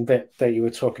interesting bit that you were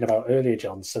talking about earlier,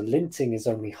 John. So linting is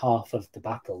only half of the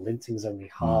battle. Linting is only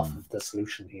half of the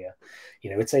solution here.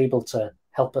 You know, it's able to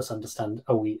help us understand,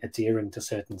 are we adhering to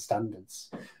certain standards?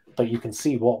 But you can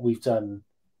see what we've done,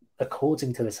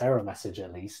 according to this error message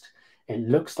at least, it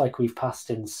looks like we've passed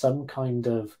in some kind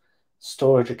of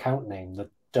storage account name that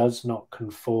does not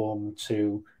conform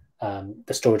to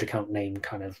the storage account name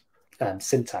kind of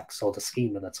syntax or the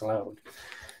schema that's allowed.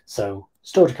 So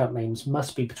storage account names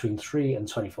must be between 3 and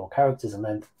 24 characters and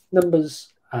then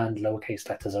numbers and lowercase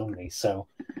letters only. So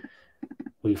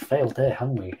we've failed there,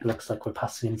 haven't we? It looks like we're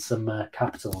passing in some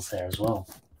capitals there as well.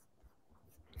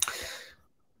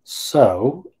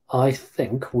 So I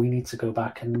think we need to go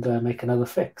back and make another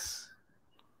fix.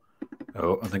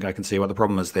 Oh, I think I can see what the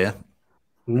problem is there.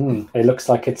 It looks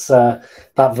like it's that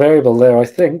variable there, I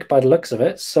think, by the looks of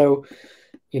it. So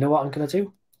you know what I'm going to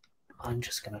do? I'm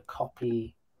just going to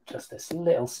copy just this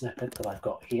little snippet that I've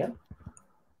got here.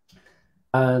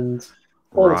 And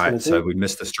right, so we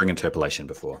missed the string interpolation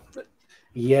before.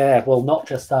 Yeah, well, not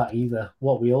just that either.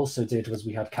 What we also did was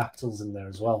we had capitals in there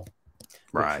as well.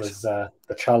 Right. Which was the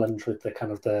challenge with the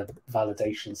kind of the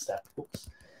validation step. Oops.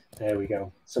 There we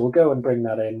go. So we'll go and bring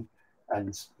that in.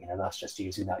 And, you know, that's just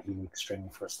using that unique string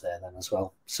for us there then as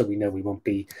well. So we know we won't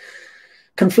be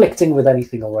conflicting with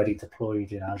anything already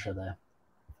deployed in Azure there.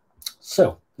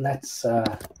 So let's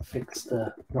fix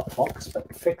the, not Fox,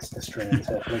 but fix the string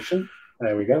interpolation.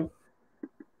 There we go.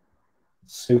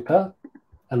 Super.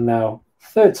 And now,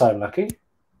 third time lucky,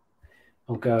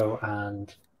 we'll go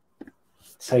and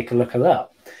take a look at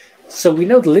that. So we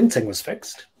know the linting was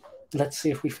fixed. Let's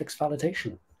see if we fix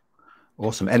validation.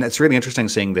 Awesome. And it's really interesting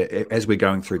seeing that as we're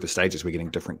going through the stages, we're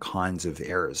getting different kinds of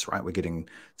errors, right? We're getting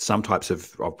some types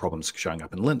of problems showing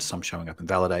up in lint, some showing up in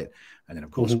validate. And then,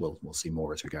 of course, we'll see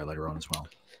more as we go later on as well.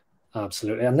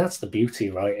 Absolutely. And that's the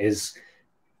beauty, right, is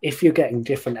if you're getting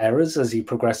different errors as you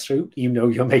progress through, you know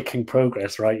you're making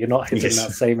progress, right? You're not hitting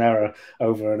that same error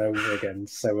over and over again.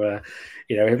 So,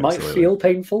 you know, it might feel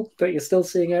painful that you're still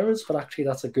seeing errors, but actually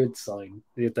that's a good sign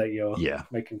that you're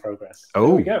making progress. Oh,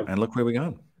 there we go. And look where we're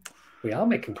going. We are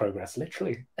making progress,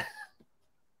 literally.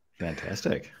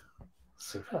 Fantastic.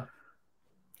 Super.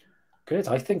 Good.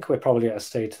 I think we're probably at a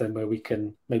stage then where we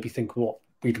can maybe think what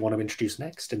we'd want to introduce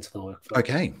next into the workflow.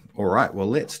 Okay. All right. Well,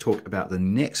 let's talk about the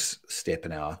next step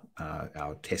in our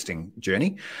testing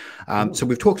journey. So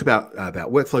we've talked about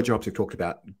workflow jobs. We've talked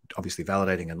about obviously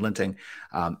validating and linting.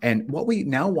 And what we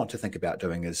now want to think about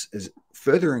doing is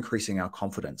further increasing our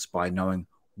confidence by knowing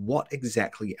what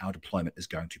exactly our deployment is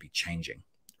going to be changing.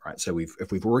 Right. So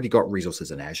if we've already got resources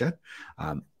in Azure,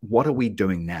 what are we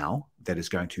doing now that is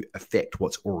going to affect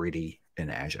what's already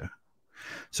in Azure?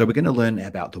 So we're going to learn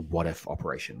about the what if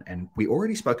operation. And we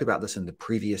already spoke about this in the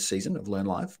previous season of Learn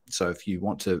Live. So if you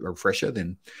want to refresher,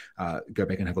 then go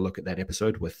back and have a look at that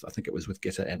episode with, I think it was with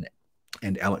Gitter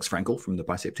and Alex Frankel from the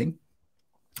Bicep team.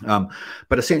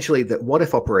 But essentially, the what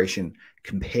if operation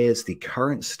compares the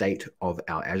current state of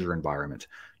our Azure environment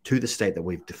to the state that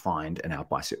we've defined in our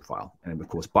Bicep file. And of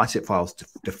course, Bicep files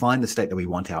define the state that we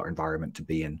want our environment to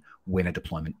be in when a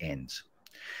deployment ends.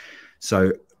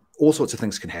 So all sorts of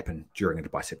things can happen during a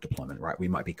Bicep deployment, right? We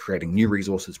might be creating new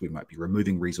resources. We might be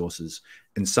removing resources.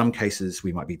 In some cases,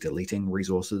 we might be deleting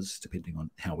resources, depending on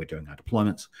how we're doing our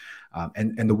deployments.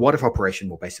 And the what if operation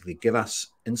will basically give us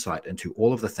insight into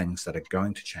all of the things that are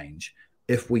going to change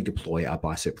if we deploy our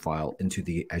Bicep file into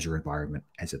the Azure environment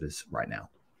as it is right now.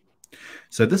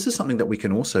 So this is something that we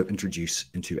can also introduce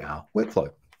into our workflow.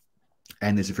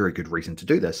 And there's a very good reason to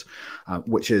do this,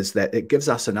 which is that it gives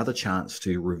us another chance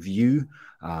to review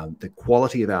the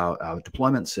quality of our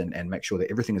deployments and make sure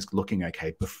that everything is looking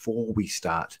okay before we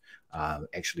start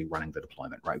actually running the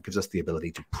deployment, right? It gives us the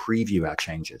ability to preview our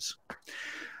changes.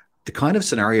 The kind of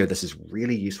scenario this is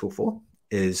really useful for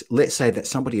is, let's say that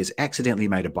somebody has accidentally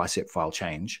made a Bicep file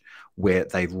change where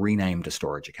they've renamed a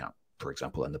storage account, for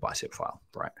example, in the Bicep file,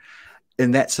 right?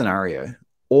 In that scenario,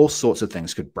 all sorts of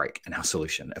things could break in our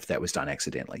solution if that was done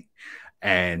accidentally.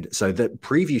 And so the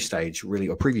preview stage really,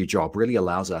 or preview job really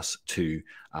allows us to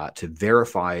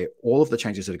verify all of the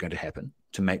changes that are going to happen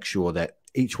to make sure that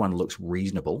each one looks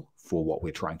reasonable for what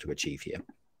we're trying to achieve here.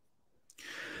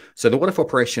 So the what if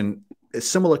operation is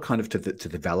similar kind of to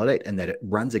the validate in that it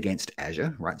runs against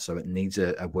Azure, right? So it needs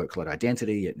a workload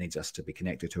identity. It needs us to be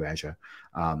connected to Azure.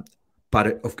 But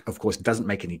it, of course, doesn't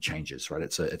make any changes, right?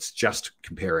 It's just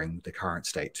comparing the current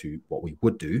state to what we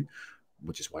would do,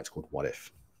 which is why it's called what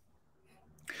if.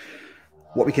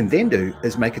 What we can then do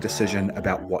is make a decision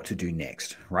about what to do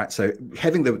next, right? So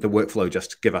having the workflow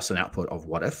just give us an output of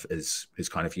what if is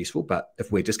kind of useful, but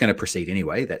if we're just going to proceed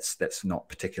anyway, that's not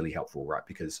particularly helpful, right?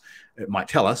 Because it might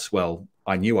tell us, well,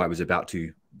 I knew I was about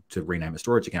to rename a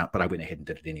storage account, but I went ahead and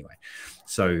did it anyway.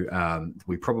 So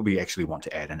we probably actually want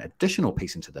to add an additional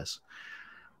piece into this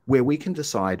where we can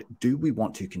decide, do we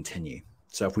want to continue?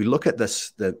 So if we look at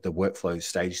this, the workflow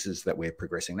stages that we're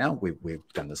progressing now, we've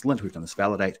done this lint, we've done this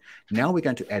validate. Now we're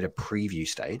going to add a preview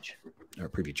stage, or a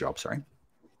preview job, sorry.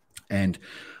 And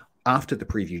after the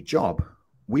preview job,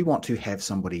 we want to have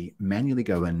somebody manually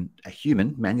go in, a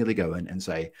human manually go in and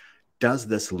say, does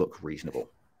this look reasonable?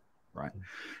 Right.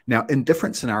 Now, in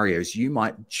different scenarios, you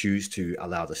might choose to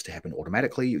allow this to happen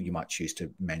automatically, or you might choose to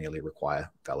manually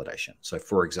require validation. So,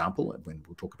 for example, when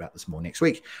we'll talk about this more next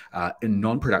week, in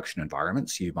non-production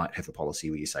environments, you might have a policy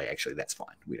where you say, actually, that's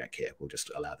fine. We don't care. We'll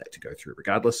just allow that to go through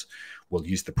regardless. We'll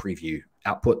use the preview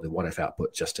output, the what if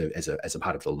output, just to, as a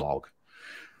part of the log.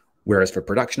 Whereas for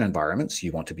production environments,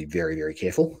 you want to be very, very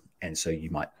careful. And so you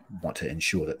might want to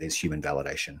ensure that there's human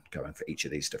validation going for each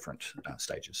of these different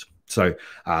stages. So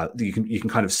you can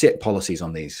kind of set policies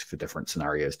on these for different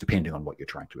scenarios, depending on what you're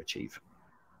trying to achieve.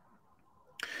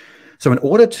 So in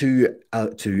order to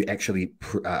actually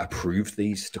approve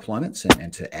these deployments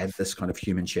and to add this kind of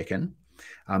human check-in,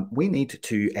 we need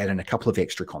to add in a couple of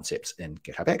extra concepts in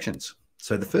GitHub Actions.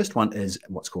 So the first one is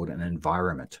what's called an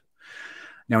environment.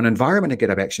 Now, an environment in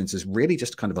GitHub Actions is really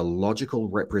just kind of a logical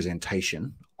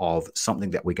representation of something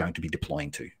that we're going to be deploying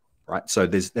to, right? So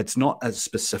that's not as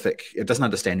specific. It doesn't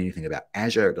understand anything about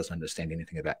Azure. It doesn't understand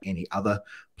anything about any other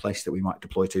place that we might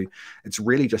deploy to. It's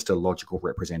really just a logical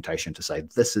representation to say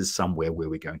this is somewhere where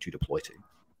we're going to deploy to.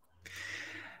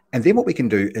 And then what we can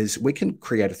do is we can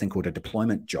create a thing called a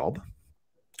deployment job.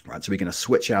 Right, so we're going to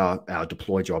switch our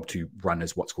deploy job to run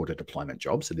as what's called a deployment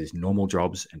job. So there's normal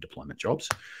jobs and deployment jobs.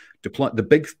 The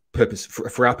big purpose,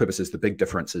 for our purposes, the big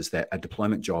difference is that a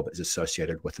deployment job is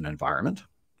associated with an environment,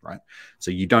 right?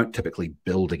 So you don't typically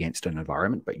build against an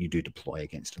environment, but you do deploy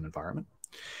against an environment.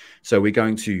 So we're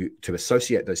going to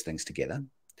associate those things together.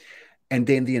 And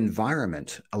then the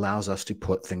environment allows us to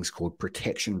put things called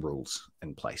protection rules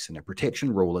in place. And a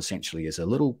protection rule essentially is a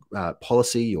little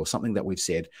policy or something that we've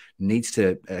said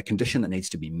a condition that needs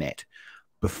to be met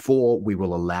before we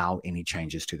will allow any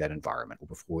changes to that environment or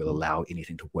before we'll allow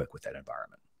anything to work with that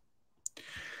environment.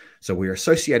 So we're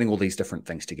associating all these different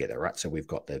things together, right? So we've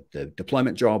got the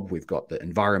deployment job, we've got the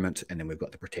environment, and then we've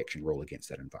got the protection rule against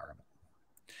that environment.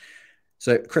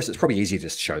 So, Chris, it's probably easier to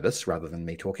just show this rather than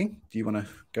me talking. Do you want to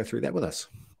go through that with us?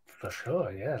 For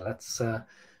sure, yeah. Let's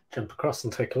jump across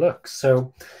and take a look.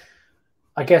 So,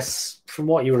 I guess from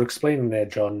what you were explaining there,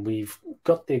 John, we've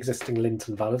got the existing lint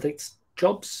and validate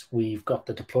jobs. We've got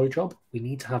the deploy job. We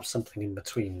need to have something in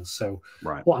between. So,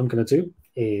 what I'm going to do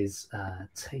is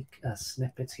take a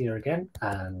snippet here again.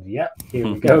 And, yeah, here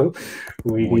we go.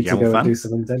 We need to go and do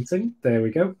some indenting. There we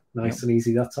go. Nice and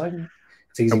easy that time.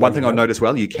 And one thing I'll note as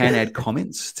well, you can add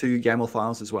comments to YAML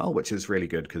files as well, which is really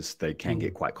good because they can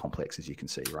get quite complex, as you can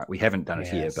see, right? We haven't done it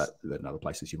here, but in other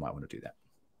places you might want to do that.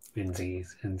 Indeed,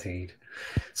 indeed.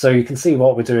 So you can see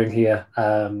what we're doing here.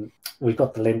 We've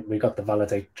got the lint, we've got the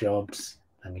validate jobs.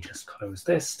 Let me just close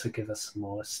this to give us some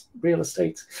more real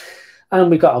estate.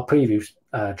 And we've got our preview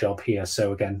job here.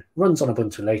 So again, runs on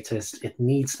Ubuntu latest. It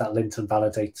needs that lint and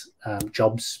validate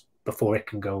jobs before it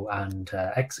can go and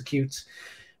execute.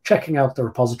 Checking out the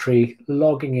repository,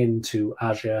 logging into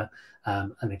Azure,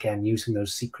 and again, using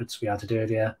those secrets we added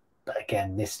earlier. But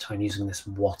again, this time using this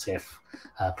what if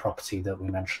property that we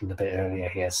mentioned a bit earlier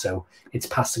here. So it's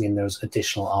passing in those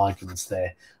additional arguments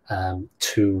there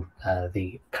to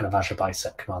the kind of Azure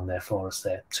Bicep command there for us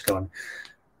there to go and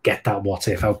get that what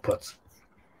if output.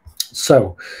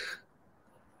 So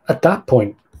at that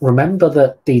point, remember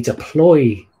that the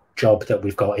deploy job that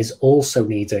we've got is also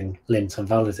needing lint and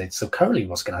validate. So currently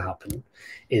what's going to happen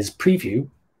is preview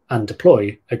and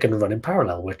deploy are going to run in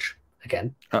parallel, which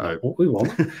again, not what we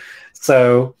want.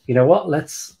 So you know what,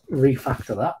 let's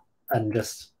refactor that and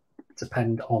just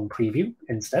depend on preview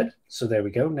instead. So there we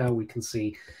go. Now we can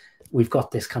see we've got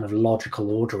this kind of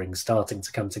logical ordering starting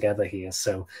to come together here.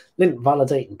 So lint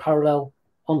validate in parallel,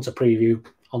 onto preview,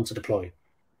 onto deploy.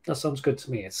 That sounds good to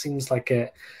me. It seems like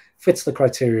it fits the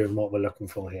criteria and what we're looking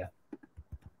for here.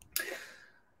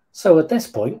 So at this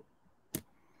point,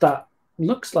 that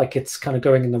looks like it's kind of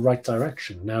going in the right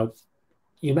direction. Now,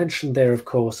 you mentioned there, of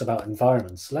course, about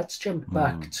environments. Let's jump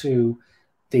back to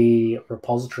the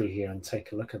repository here and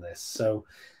take a look at this. So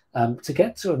to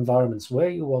get to environments, where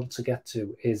you want to get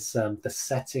to is the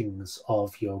settings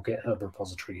of your GitHub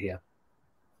repository here.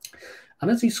 And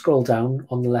as you scroll down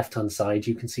on the left-hand side,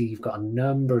 you can see you've got a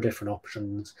number of different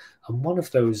options. And one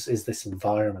of those is this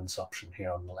environments option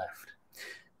here on the left.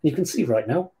 You can see right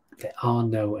now, there are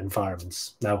no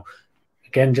environments. Now,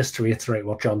 again, just to reiterate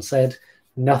what John said,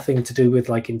 nothing to do with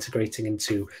like integrating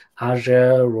into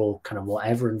Azure or kind of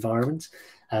whatever environment.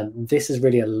 This is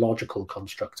really a logical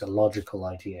construct, a logical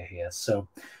idea here. So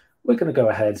we're going to go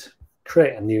ahead,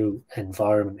 create a new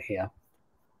environment here.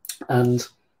 And,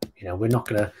 we're not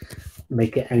going to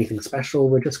make it anything special.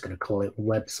 We're just going to call it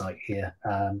website here.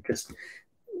 Just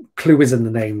clue is in the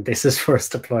name. This is for us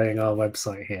deploying our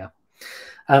website here.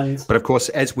 But of course,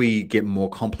 as we get more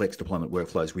complex deployment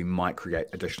workflows, we might create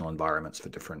additional environments for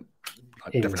different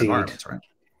environments, right?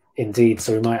 Indeed.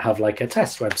 So we might have like a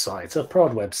test website, a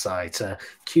prod website, a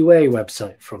QA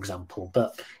website, for example.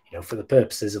 But, for the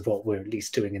purposes of what we're at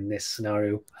least doing in this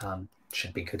scenario,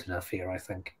 should be good enough here, I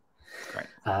think. Great.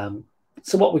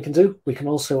 So what we can do, we can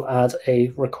also add a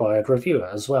required reviewer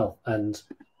as well. And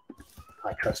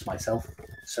I trust myself,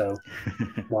 so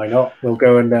why not? We'll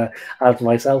go and add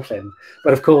myself in.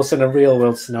 But of course, in a real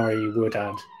world scenario, you would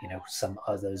add, some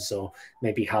others, or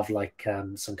maybe have like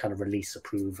some kind of release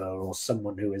approver or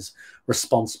someone who is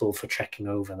responsible for checking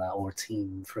over that, or a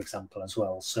team, for example, as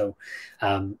well. So,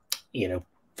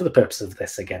 for the purpose of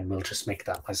this, again, we'll just make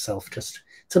that myself just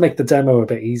to make the demo a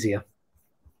bit easier.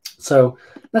 So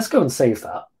let's go and save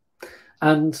that.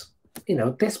 And,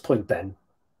 at this point then,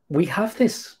 we have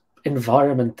this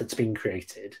environment that's been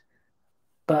created,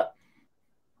 but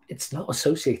it's not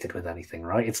associated with anything,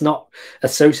 right? It's not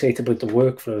associated with the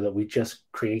workflow that we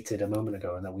just created a moment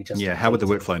ago and that we just how would the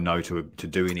workflow know to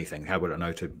do anything? How would it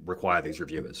know to require these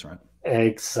reviewers, right?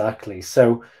 Exactly.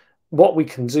 So what we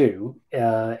can do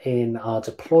in our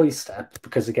deploy step,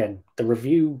 because again, the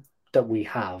review that we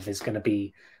have is going to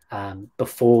be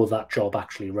before that job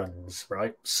actually runs,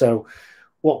 right? So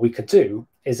what we could do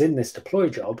is in this deploy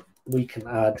job, we can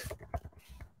add,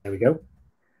 there we go,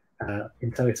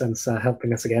 IntelliSense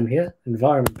helping us again here,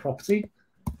 environment property,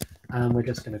 and we're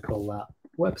just going to call that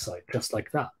website, just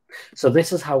like that. So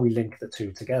this is how we link the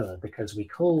two together, because we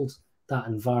called that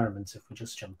environment, if we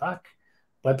just jump back,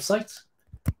 website,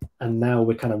 and now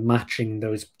we're kind of matching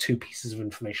those two pieces of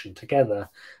information together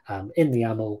in the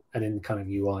YAML and in the kind of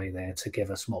UI there to give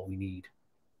us what we need.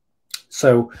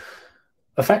 So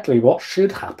effectively what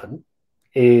should happen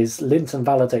is lint and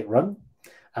validate run,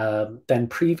 then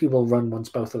preview will run once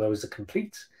both of those are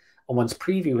complete. And once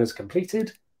preview has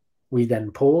completed, we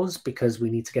then pause because we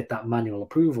need to get that manual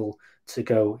approval to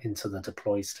go into the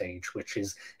deploy stage, which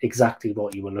is exactly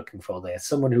what you were looking for there.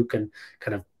 Someone who can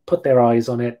kind of put their eyes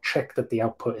on it, check that the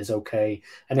output is okay.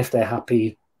 And if they're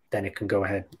happy, then it can go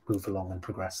ahead, move along and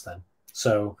progress then.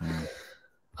 So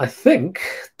I think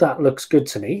that looks good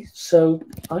to me. So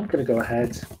I'm going to go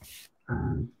ahead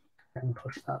and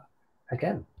push that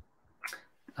again.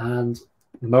 And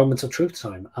moment of truth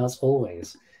time, as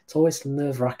always. It's always a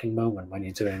nerve-wracking moment when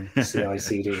you're doing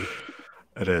CI/CD.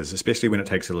 It is, especially when it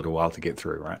takes a little while to get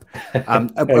through, right?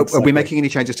 Exactly. Are we making any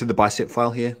changes to the Bicep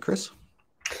file here, Chris?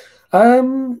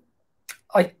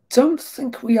 I don't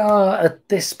think we are at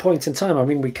this point in time. I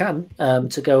mean, we can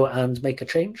to go and make a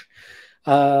change.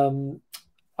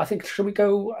 I think, should we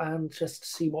go and just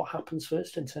see what happens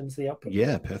first in terms of the output?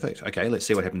 Yeah, perfect. Okay, let's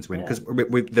see what happens when, because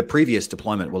the previous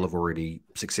deployment will have already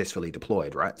successfully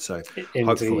deployed, right? So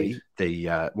hopefully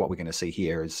the what we're going to see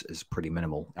here is pretty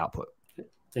minimal output.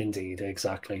 Indeed,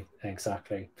 exactly.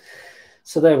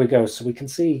 So there we go. So we can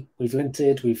see we've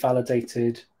linted, we've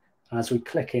validated. As we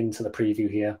click into the preview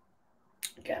here,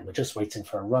 again, we're just waiting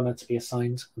for a runner to be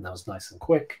assigned, and that was nice and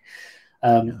quick.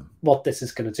 What this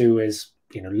is going to do is,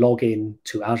 log in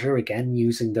to Azure again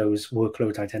using those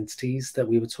workload identities that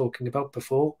we were talking about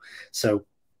before. So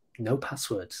no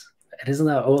passwords. And isn't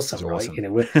that awesome, right?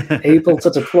 Awesome. We're able to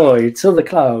deploy to the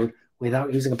cloud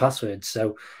without using a password.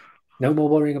 So no more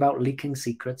worrying about leaking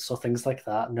secrets or things like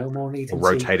that. No more needing or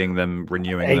rotating them,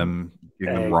 renewing them,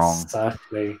 doing them wrong.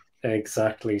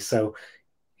 Exactly. So,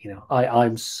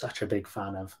 I'm such a big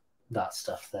fan of that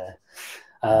stuff there.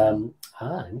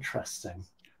 Interesting.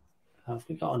 Have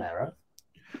we got an error?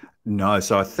 No.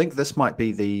 So I think this might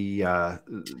be the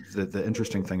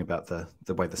interesting thing about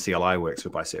the way the CLI works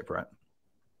with Bicep, right?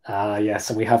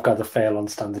 Yes, and we have got the fail on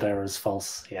standard errors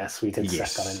false. Yes, we did set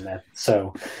that in there.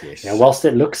 So, whilst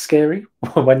it looks scary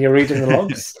when you're reading the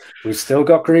logs, we've still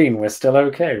got green. We're still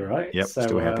okay, right? Yep, so,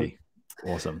 still happy.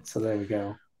 Awesome. So there we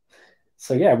go.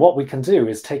 So yeah, what we can do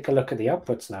is take a look at the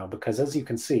outputs now, because as you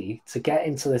can see, to get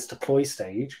into this deploy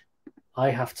stage, I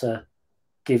have to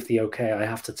give the okay. I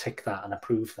have to tick that and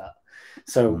approve that.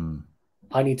 So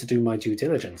I need to do my due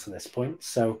diligence at this point.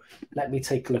 So let me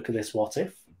take a look at this what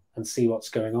if. and see what's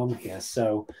going on here.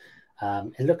 So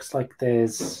it looks like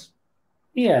there's,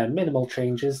 yeah, minimal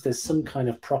changes. There's some kind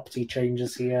of property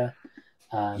changes here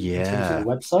in terms of the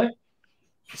website.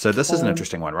 So this is an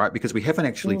interesting one, right? Because we haven't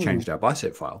actually changed our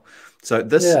Bicep file. So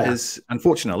this is,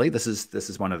 unfortunately, this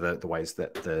is one of the ways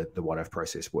that the what-if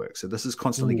process works. So this is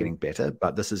constantly getting better,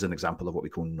 but this is an example of what we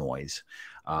call noise.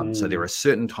 So there are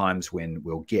certain times when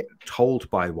we'll get told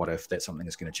by what-if that something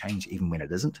is going to change, even when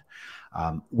it isn't.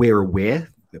 We're aware,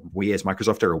 we as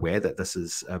Microsoft are aware that this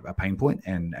is a pain point,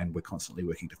 and we're constantly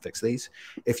working to fix these.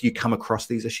 If you come across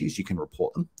these issues, you can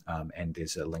report them, and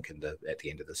there's a link at the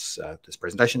end of this this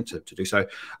presentation to do so.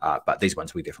 But these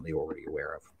ones we definitely already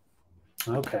aware of.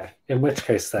 Okay, in which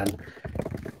case then,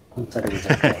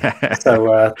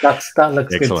 so that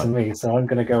looks good to me. So I'm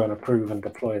going to go and approve and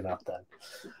deploy that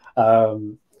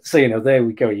then. So there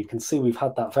we go. You can see we've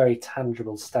had that very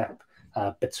tangible step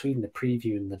between the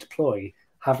preview and the deploy,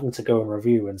 having to go and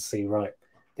review and see, right,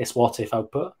 this what if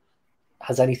output,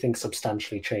 has anything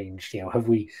substantially changed? Are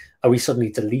we suddenly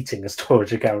deleting a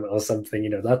storage account or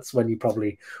something? That's when you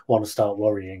probably want to start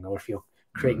worrying. Or if you're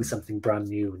creating something brand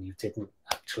new and you didn't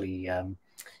actually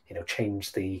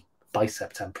change the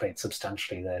Bicep template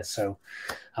substantially there. So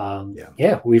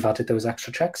we've added those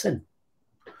extra checks in.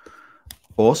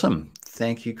 Awesome.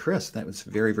 Thank you, Chris. That was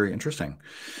very, very interesting.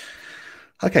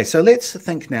 Okay, so let's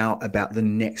think now about the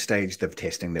next stage of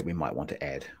testing that we might want to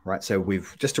add, right? So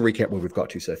just to recap where we've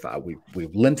got to so far, we've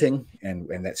linting,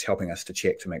 and that's helping us to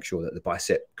check to make sure that the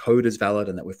Bicep code is valid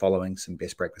and that we're following some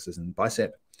best practices in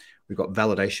Bicep. We've got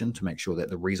validation to make sure that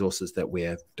the resources that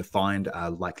we're defined are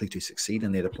likely to succeed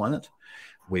in their deployment.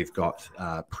 We've got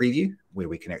preview, where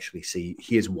we can actually see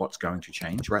here's what's going to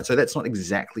change, right? So that's not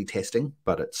exactly testing,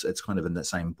 but it's kind of in the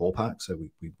same ballpark. So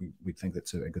we think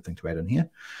that's a good thing to add in here.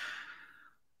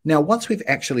 Now, once we've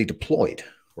actually deployed,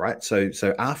 right? So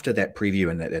after that preview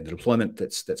and that deployment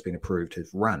that's been approved has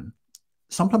run,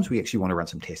 sometimes we actually want to run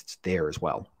some tests there as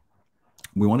well.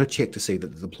 We want to check to see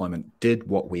that the deployment did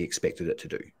what we expected it to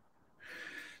do.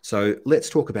 So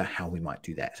let's talk about how we might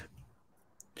do that.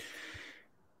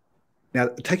 Now,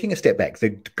 taking a step back, the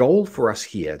goal for us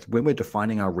here, when we're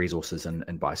defining our resources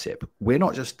in Bicep, we're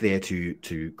not just there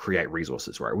to create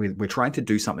resources, right? We're trying to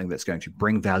do something that's going to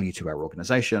bring value to our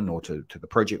organization or to the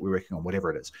project we're working on, whatever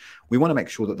it is. We want to make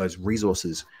sure that those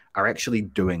resources are actually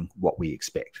doing what we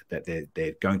expect, that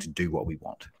they're going to do what we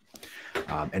want.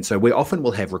 And so we often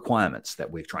will have requirements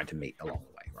that we're trying to meet along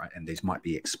the way, right? And these might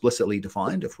be explicitly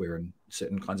defined if we're in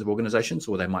certain kinds of organizations,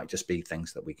 or they might just be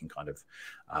things that we can kind of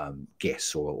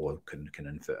guess or can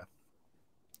infer.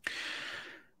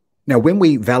 Now, when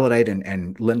we validate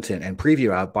and lint and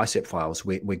preview our Bicep files,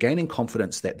 we're gaining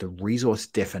confidence that the resource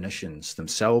definitions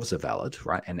themselves are valid,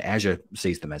 right? And Azure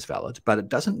sees them as valid, but it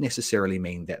doesn't necessarily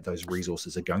mean that those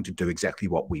resources are going to do exactly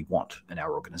what we want in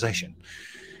our organization.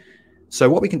 So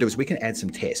what we can do is we can add some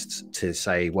tests to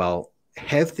say, well,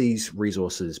 have these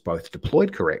resources both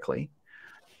deployed correctly,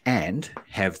 and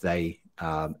are they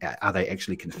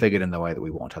actually configured in the way that we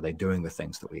want? Are they doing the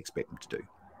things that we expect them to do?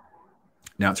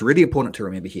 Now, it's really important to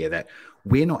remember here that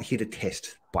we're not here to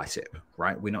test Bicep,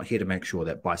 right? We're not here to make sure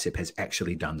that Bicep has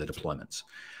actually done the deployments.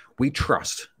 We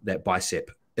trust that Bicep,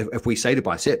 if we say to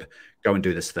Bicep, go and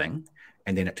do this thing,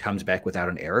 and then it comes back without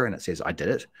an error and it says, I did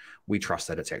it, we trust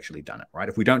that it's actually done it, right?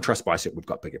 If we don't trust Bicep, we've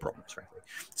got bigger problems, frankly.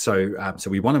 So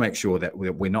we want to make sure that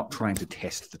we're not trying to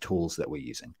test the tools that we're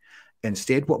using.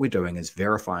 Instead, what we're doing is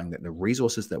verifying that the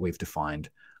resources that we've defined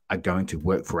are going to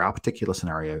work for our particular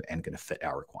scenario and going to fit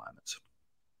our requirements.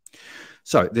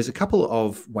 So there's a couple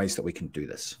of ways that we can do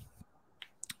this.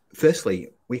 Firstly,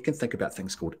 we can think about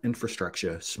things called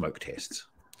infrastructure smoke tests.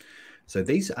 So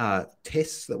these are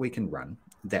tests that we can run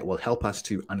that will help us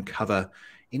to uncover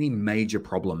any major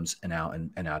problems in our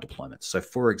deployments. So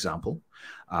for example,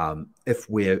 if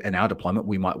we're in our deployment,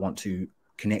 we might want to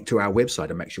connect to our website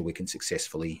and make sure we can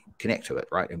successfully connect to it,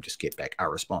 right? And just get back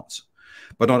our response.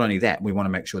 But not only that, we want to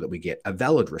make sure that we get a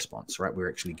valid response, right? We're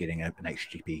actually getting an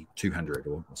HTTP 200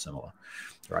 or similar,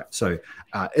 right? So,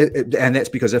 and that's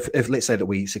because if let's say that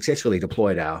we successfully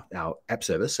deployed our app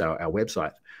service, our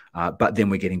website, but then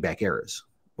we're getting back errors.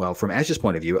 Well, from Azure's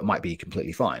point of view, it might be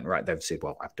completely fine, right? They've said,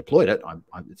 well, I've deployed it.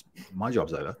 My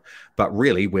job's over. But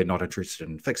really, we're not interested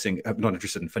in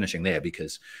finishing there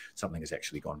because something has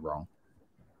actually gone wrong.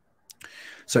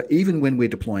 So even when we're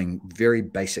deploying very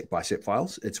basic Bicep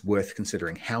files, it's worth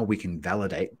considering how we can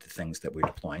validate the things that we're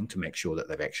deploying to make sure that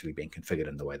they've actually been configured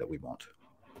in the way that we want.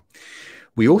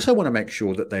 We also want to make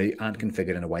sure that they aren't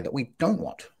configured in a way that we don't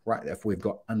want, right? If we've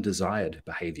got undesired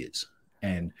behaviors.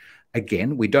 And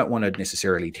Again, we don't want to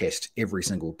necessarily test every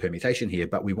single permutation here,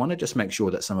 but we want to just make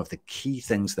sure that some of the key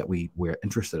things that we're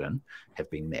interested in have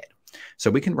been met.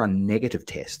 So we can run negative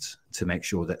tests to make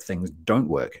sure that things don't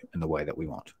work in the way that we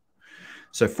want.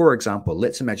 So for example,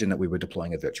 let's imagine that we were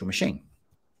deploying a virtual machine.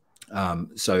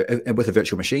 So with a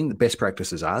virtual machine, the best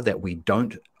practices are that we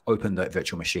don't open that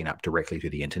virtual machine up directly to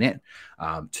the internet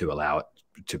to allow it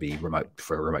to be remote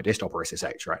for a remote desktop or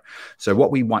SSH, right? So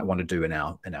what we might want to do in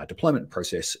our deployment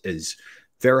process is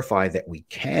verify that we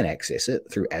can access it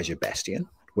through Azure Bastion,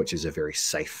 which is a very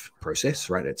safe process,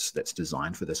 right? That's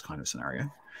designed for this kind of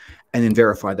scenario. And then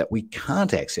verify that we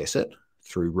can't access it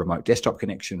through remote desktop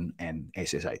connection and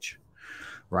SSH.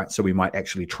 Right, so we might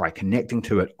actually try connecting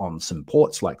to it on some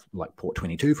ports like port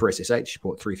 22 for SSH,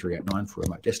 port 3389 for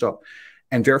remote desktop,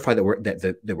 and verify that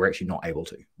we're actually not able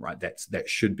to. Right, that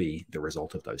should be the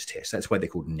result of those tests. That's why they're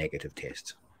called negative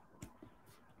tests.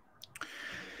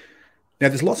 Now,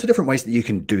 there's lots of different ways that you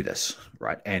can do this,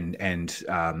 right? And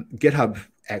GitHub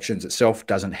Actions itself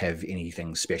doesn't have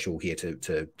anything special here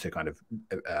to kind of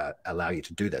allow you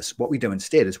to do this. What we do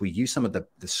instead is we use some of the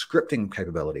scripting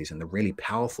capabilities and the really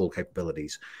powerful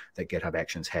capabilities that GitHub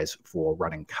Actions has for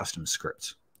running custom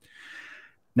scripts.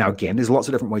 Now, again, there's lots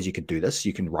of different ways you could do this.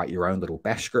 You can write your own little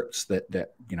bash scripts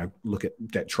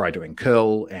that try doing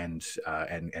curl and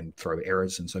throw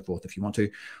errors and so forth if you want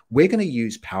to. We're going to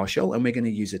use PowerShell, and we're going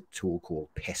to use a tool called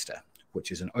Pester,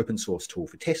 which is an open source tool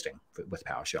for testing with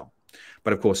PowerShell.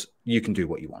 But of course, you can do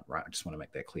what you want, right? I just want to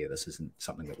make that clear. This isn't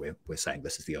something that we're saying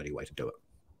this is the only way to do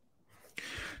it.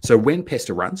 So when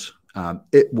Pester runs,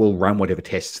 it will run whatever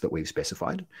tests that we've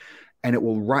specified, and it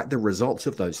will write the results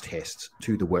of those tests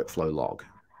to the workflow log.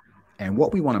 And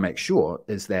what we want to make sure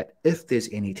is that if there's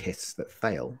any tests that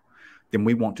fail, then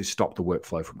we want to stop the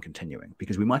workflow from continuing,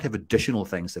 because we might have additional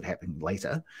things that happen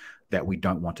later that we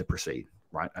don't want to proceed,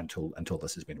 right, until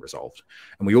this has been resolved.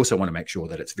 And we also want to make sure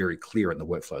that it's very clear in the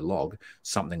workflow log,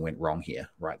 something went wrong here,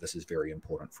 right? This is very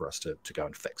important for us to go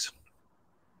and fix.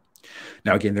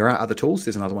 Now, again, there are other tools.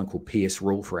 There's another one called PS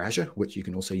Rule for Azure, which you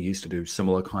can also use to do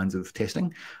similar kinds of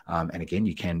testing. And again,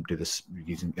 you can do this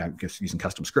using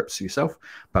custom scripts yourself,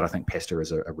 but I think Pester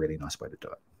is a really nice way to do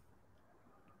it.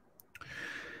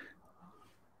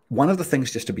 One of the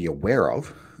things just to be aware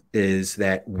of is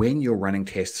that when you're running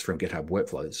tests from GitHub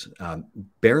workflows,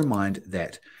 bear in mind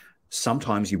that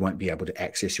sometimes you won't be able to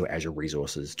access your Azure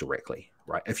resources directly,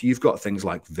 right? If you've got things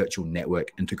like virtual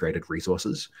network integrated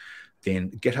resources,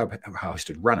 then GitHub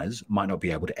hosted runners might not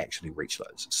be able to actually reach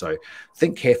those. So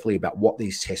think carefully about what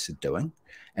these tests are doing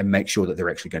and make sure that they're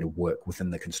actually going to work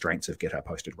within the constraints of GitHub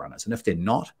hosted runners. And if they're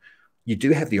not, you do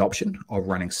have the option of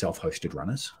running self-hosted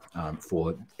runners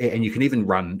and you can even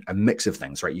run a mix of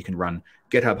things, right? You can run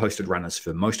GitHub hosted runners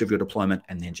for most of your deployment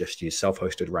and then just use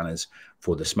self-hosted runners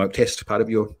for the smoke test part of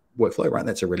your workflow, right?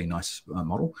 That's a really nice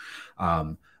model.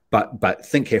 But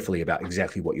think carefully about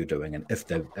exactly what you're doing, and if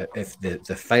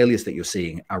the failures that you're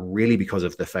seeing are really because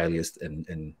of the failures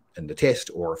in the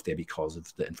test, or if they're because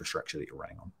of the infrastructure that you're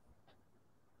running on.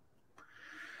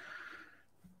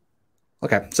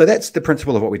 Okay, so that's the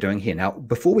principle of what we're doing here. Now,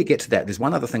 before we get to that, there's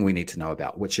one other thing we need to know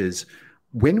about, which is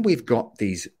when we've got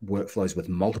these workflows with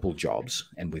multiple jobs,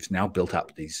 and we've now built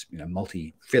up these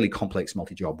fairly complex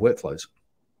multi-job workflows,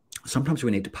 sometimes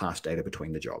we need to pass data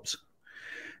between the jobs.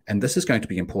 And this is going to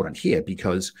be important here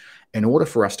because in order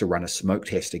for us to run a smoke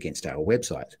test against our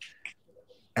website,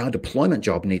 our deployment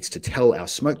job needs to tell our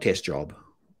smoke test job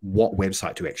what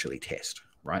website to actually test,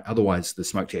 right? Otherwise, the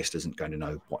smoke test isn't going to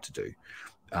know what to do.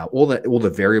 All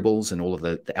the variables and all of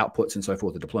the outputs and so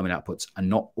forth, the deployment outputs are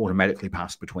not automatically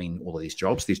passed between all of these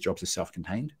jobs. These jobs are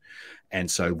self-contained. And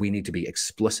so we need to be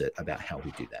explicit about how we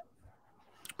do that.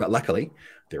 But luckily,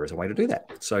 there is a way to do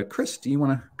that. So Chris, do you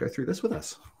want to go through this with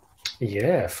us?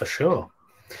 Yeah, for sure.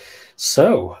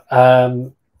 So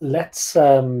let's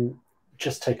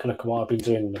just take a look at what I've been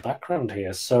doing in the background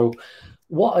here. So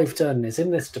what I've done is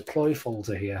in this deploy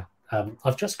folder here,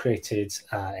 I've just created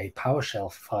a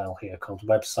PowerShell file here called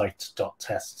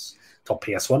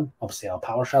website.tests.ps1, obviously our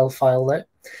PowerShell file there.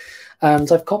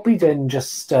 And I've copied in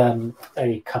just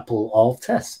a couple of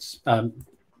tests.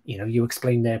 You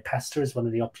explained there, Pester is one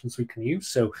of the options we can use.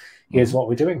 So here's what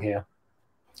we're doing here.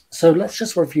 So let's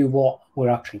just review what we're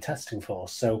actually testing for.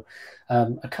 So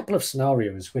a couple of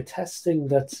scenarios. We're testing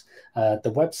that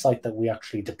the website that we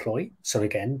actually deploy. So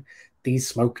again, these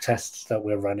smoke tests that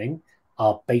we're running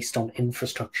are based on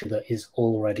infrastructure that is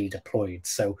already deployed.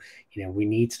 So, we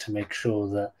need to make sure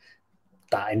that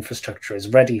that infrastructure is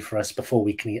ready for us before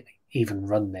we can even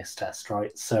run this test,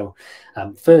 right? So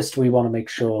first, we want to make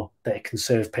sure that it can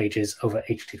serve pages over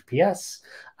HTTPS,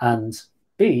 and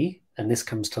B, and this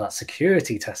comes to that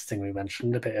security testing we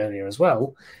mentioned a bit earlier as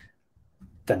well,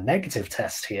 the negative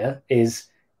test here is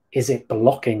it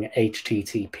blocking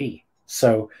HTTP?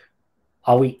 So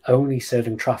are we only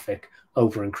serving traffic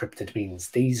over encrypted means?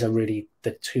 These are really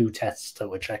the two tests that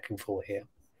we're checking for here.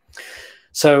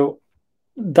 So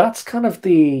that's kind of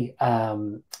the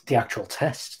actual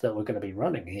test that we're going to be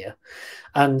running here.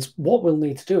 And what we'll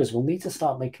need to do is we'll need to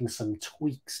start making some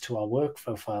tweaks to our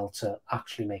workflow file to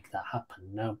actually make that happen.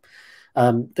 Now,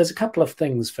 there's a couple of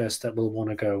things first that we'll want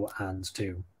to go and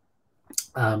do.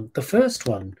 The first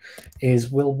one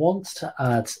is we'll want to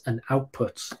add an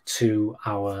output to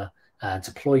our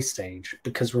deploy stage,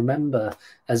 because remember,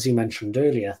 as you mentioned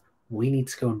earlier, we need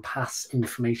to go and pass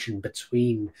information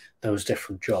between those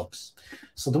different jobs.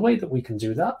 So the way that we can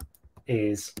do that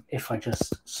is if I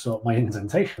just sort my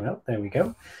indentation out, there we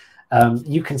go.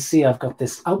 You can see I've got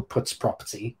this outputs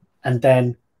property, and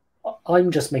then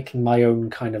I'm just making my own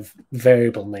kind of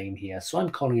variable name here. So I'm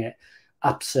calling it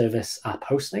app service app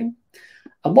hostname.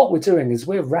 And what we're doing is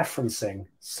we're referencing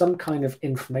some kind of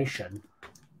information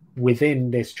within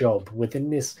this job, within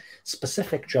this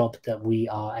specific job that we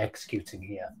are executing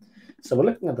here. So we're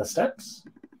looking at the steps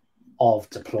of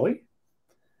deploy,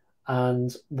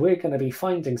 and we're going to be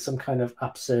finding some kind of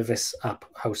app service app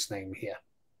hostname here.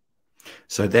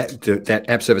 So that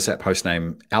app service app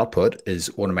hostname output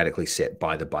is automatically set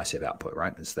by the Bicep output,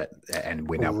 right? Is that, and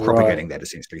we're now propagating that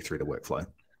essentially through the workflow.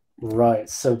 Right.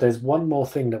 So there's one more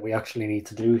thing that we actually need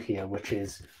to do here, which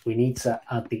is we need to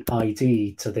add the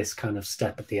ID to this kind of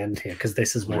step at the end here, because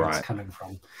this is where it's coming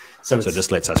from. So it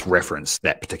just lets us reference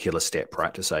that particular step,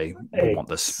 right? To say we want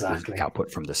this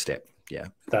output from this step. Yeah.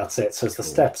 That's it. So it's the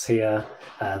steps here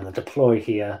and the deploy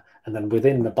here. And then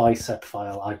within the Bicep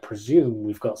file, I presume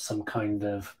we've got some kind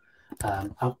of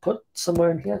output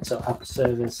somewhere in here. So app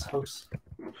service host.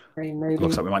 Maybe.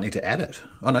 Looks like we might need to add it.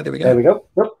 Oh, no, there we go. There we go.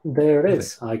 Oh, there it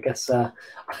is. I guess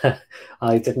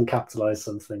I didn't capitalize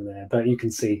something there, but you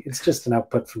can see it's just an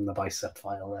output from the Bicep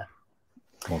file there.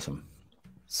 Awesome.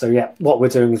 So yeah, what we're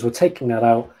doing is we're taking that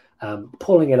out,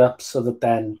 pulling it up so that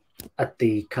then at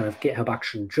the kind of GitHub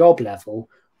Action job level,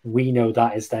 we know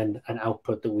that is then an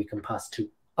output that we can pass to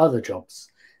other jobs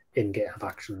in GitHub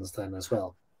Actions then as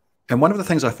well. And one of the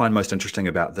things I find most interesting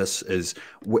about this is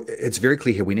it's very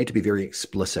clear here. We need to be very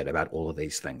explicit about all of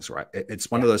these things, right?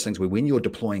 It's one of those things where when you're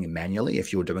deploying manually,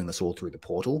 if you're doing this all through the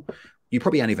portal, you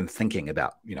probably aren't even thinking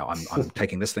about, you know, I'm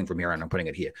taking this thing from here and I'm putting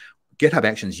it here. GitHub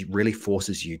Actions really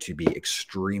forces you to be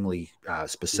extremely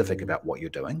specific about what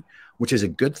you're doing, which is a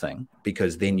good thing,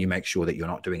 because then you make sure that you're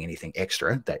not doing anything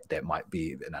extra that might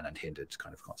be an unintended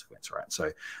kind of consequence, right?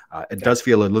 So it does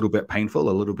feel a little bit painful,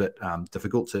 a little bit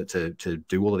difficult to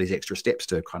do all of these extra steps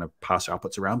to kind of pass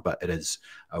outputs around, but it is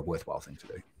a worthwhile thing to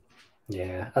do.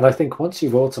 Yeah, and I think once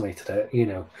you've automated it, you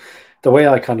know, the way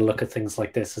I kind of look at things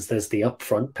like this is there's the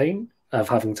upfront pain of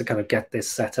having to kind of get this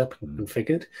set up and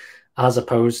configured, as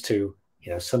opposed to,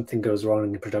 you know, something goes wrong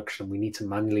in the production, we need to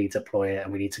manually deploy it,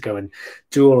 and we need to go and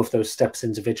do all of those steps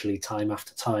individually, time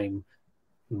after time,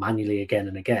 manually again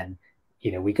and again.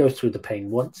 You know, we go through the pain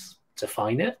once,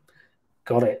 define it,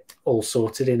 got it all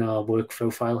sorted in our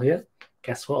workflow file here.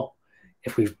 Guess what?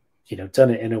 If we've, you know,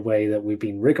 done it in a way that we've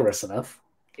been rigorous enough,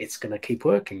 it's going to keep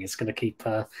working. It's going to keep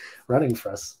running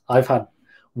for us. I've had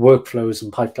workflows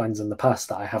and pipelines in the past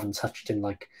that I haven't touched in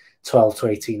like 12 to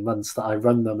 18 months that I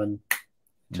run them and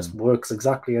just works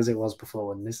exactly as it was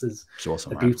before. And this is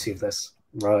awesome, the beauty of this,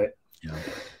 right? Yeah.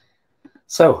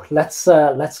 So let's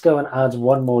go and add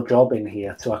one more job in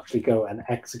here to actually go and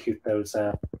execute those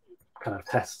kind of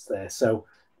tests there. So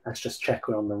let's just check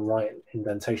we're on the right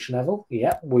indentation level.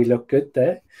 Yeah, we look good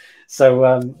there.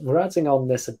 So we're adding on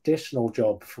this additional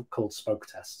job called smoke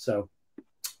test. So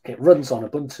it runs on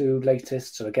Ubuntu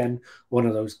latest. So again, one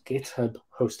of those GitHub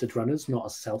hosted runners, not a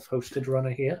self-hosted runner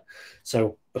here.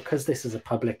 So because this is a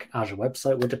public Azure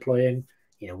website we're deploying,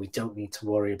 you know, we don't need to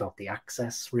worry about the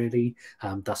access really.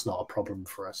 That's not a problem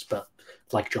for us. But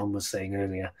like John was saying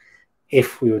earlier,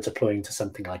 if we were deploying to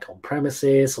something like on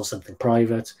premises or something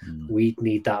private, we'd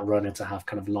need that runner to have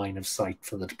kind of line of sight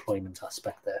for the deployment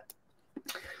aspect there.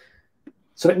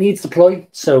 So it needs deploy.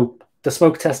 So the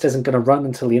smoke test isn't going to run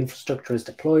until the infrastructure is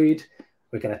deployed.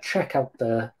 We're going to check out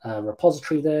the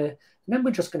repository there, and then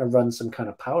we're just going to run some kind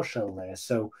of PowerShell there.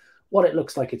 So what it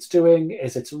looks like it's doing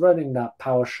is it's running that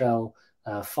PowerShell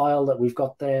file that we've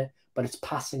got there, but it's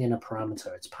passing in a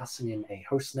parameter. It's passing in a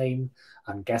host name,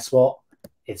 and guess what?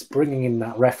 It's bringing in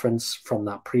that reference from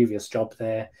that previous job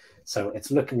there. So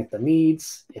it's looking at the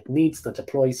needs. It needs the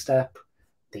deploy step,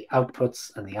 the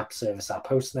outputs, and the app service app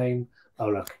host name. Oh,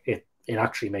 look, it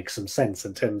actually makes some sense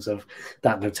in terms of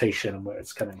that notation and where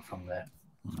it's coming from there.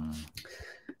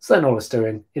 So then all it's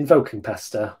doing, invoking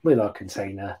Pester with our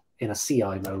container in a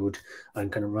CI mode, I'm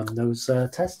going to run those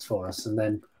tests for us. And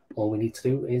then all we need to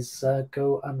do is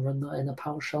go and run that in a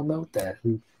PowerShell mode there.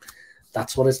 And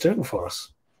that's what it's doing for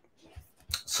us.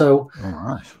 So all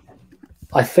right.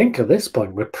 I think at this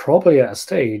point, we're probably at a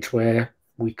stage where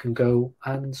we can go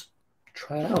and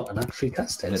try it out and actually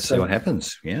test it. Let's see what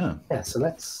happens. Yeah. Yeah, so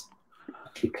let's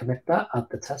actually commit that at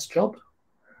the test job.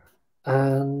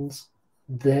 And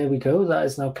there we go. That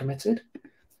is now committed.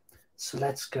 So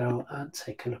let's go and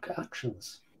take a look at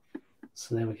actions.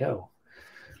 So there we go.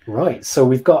 Right. So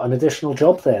we've got an additional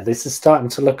job there. This is starting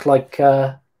to look like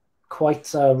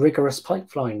quite a rigorous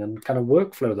pipeline and kind of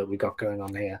workflow that we got going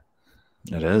on here.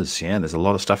 It is. Yeah. There's a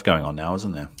lot of stuff going on now,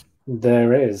 isn't there?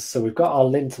 There is. So we've got our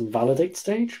lint and validate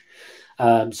stage.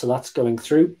 So that's going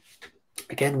through.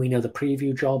 Again, we know the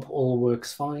preview job all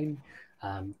works fine.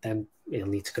 Then it'll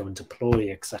need to go and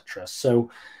deploy, etc. So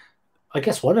I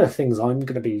guess one of the things I'm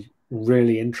going to be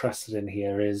really interested in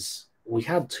here is we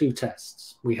had two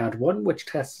tests. We had one which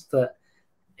tests that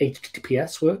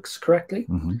HTTPS works correctly,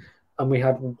 and we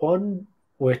had one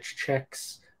which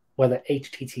checks whether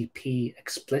HTTP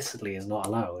explicitly is not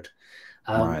allowed.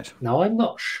 Right. Now, I'm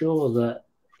not sure that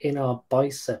in our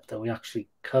Bicep that we actually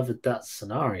covered that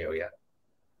scenario yet.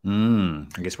 I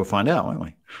guess we'll find out, won't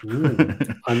we?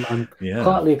 I'm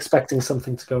partly expecting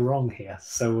something to go wrong here.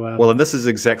 So, well, and this is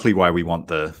exactly why we want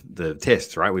the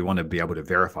tests, right? We want to be able to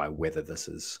verify whether this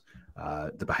is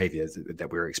the behavior that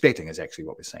we're expecting is actually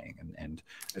what we're seeing, and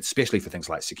especially for things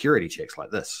like security checks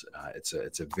like this,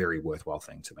 it's a very worthwhile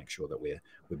thing to make sure that we're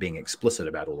being explicit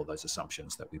about all of those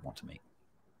assumptions that we want to meet.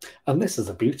 And this is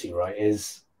the beauty, right?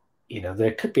 Is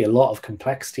there could be a lot of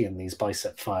complexity in these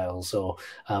Bicep files or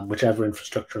whichever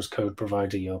infrastructure as code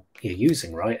provider you're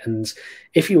using, right? And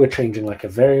if you were changing like a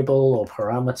variable or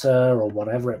parameter or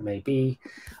whatever it may be,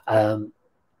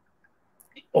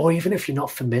 or even if you're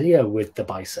not familiar with the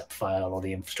Bicep file or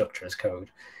the infrastructure as code,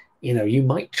 you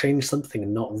might change something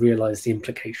and not realize the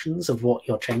implications of what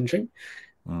you're changing.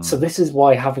 So this is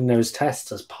why having those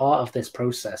tests as part of this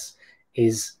process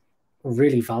is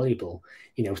really valuable.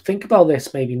 Think about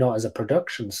this maybe not as a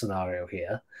production scenario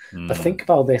here, but think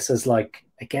about this as like,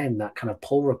 again, that kind of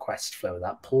pull request flow,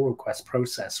 that pull request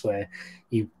process where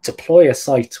you deploy a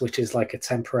site, which is like a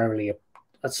temporarily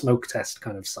a smoke test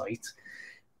kind of site,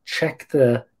 check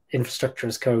the infrastructure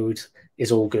as code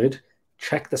is all good,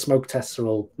 check the smoke tests are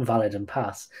all valid and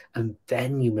pass, and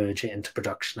then you merge it into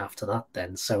production after that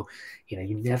then. So,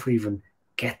 you never even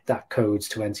get that code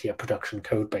to enter your production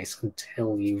code base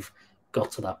until you've got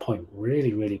to that point.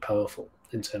 Really, really powerful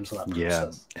in terms of that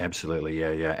process. Yeah, absolutely.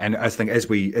 Yeah. And I think as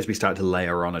we start to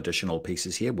layer on additional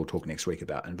pieces here, we'll talk next week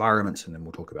about environments, and then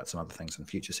we'll talk about some other things in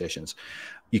future sessions.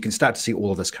 You can start to see all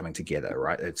of this coming together,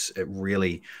 right? It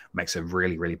really makes a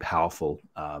really, really powerful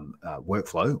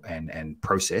workflow and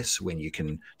process when you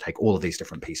can take all of these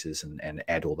different pieces and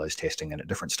add all those testing in at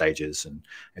different stages. And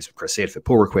as Chris said, for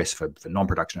pull requests, for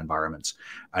non-production environments,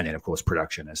 and then of course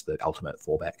production as the ultimate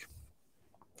fallback.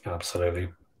 Absolutely.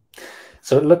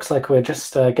 So it looks like we're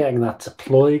just getting that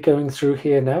deploy going through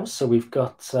here now. So we've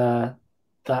got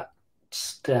that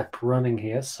step running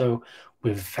here. So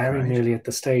we're very nearly at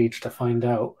the stage to find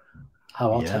out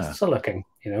how our tests are looking.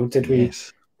 Did we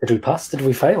pass? Did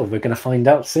we fail? We're going to find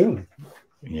out soon.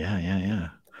 Yeah.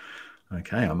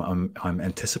 Okay, I'm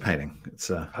anticipating. It's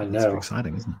I know. It's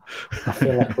exciting, isn't it? I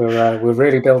feel like we're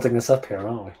really building this up here,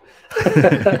 aren't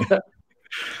we?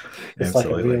 It's like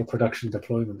a real production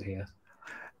deployment here.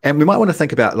 And we might want to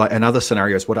think about, like, in other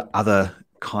scenarios, what are other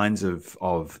kinds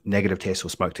of negative tests or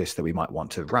smoke tests that we might want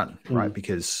to run, right?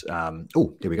 Because,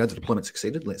 oh, there we go. The deployment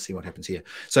succeeded. Let's see what happens here.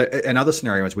 So in other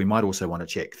scenarios, we might also want to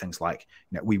check things like,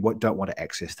 we don't want to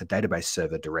access the database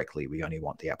server directly. We only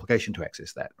want the application to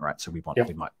access that, right? So we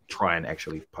might try and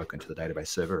actually poke into the database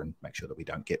server and make sure that we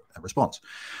don't get a response,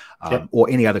 or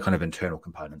any other kind of internal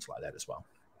components like that as well.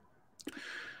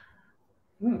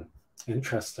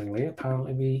 Interestingly,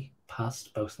 apparently we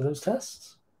passed both of those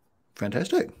tests.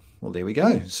 Fantastic. Well, there we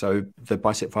go. So the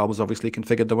Bicep file was obviously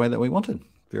configured the way that we wanted.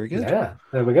 Very good. Yeah,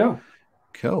 there we go.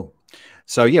 Cool.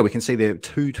 So yeah, we can see there are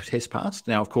 2 tests passed.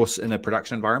 Now, of course, in a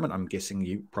production environment, I'm guessing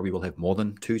you probably will have more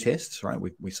than 2 tests, right?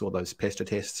 We saw those pester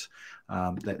tests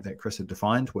that Chris had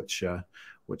defined, which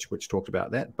talked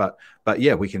about that. But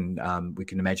yeah, we can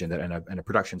imagine that in a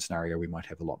production scenario, we might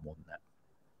have a lot more than that.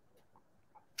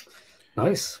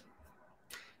 Nice.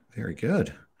 Very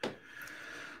good.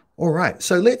 All right,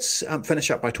 so let's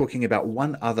finish up by talking about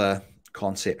one other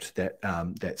concept that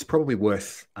that's probably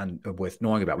worth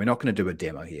knowing about. We're not going to do a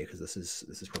demo here because this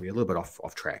is probably a little bit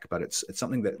off track, but it's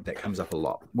something that comes up a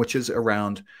lot, which is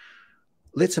around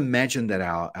let's imagine that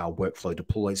our workflow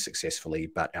deploys successfully,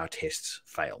 but our tests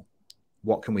fail.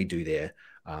 What can we do there?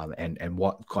 And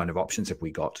what kind of options have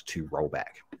we got to roll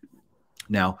back?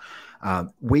 Now,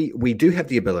 we do have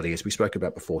the ability, as we spoke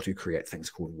about before, to create things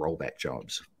called rollback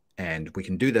jobs. And we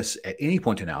can do this at any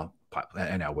point in our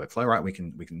workflow, right? We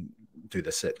can do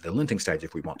this at the linting stage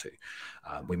if we want to.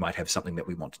 We might have something that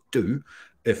we want to do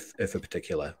if a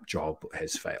particular job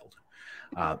has failed.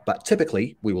 But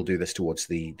typically, we will do this towards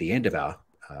the end of our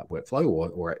workflow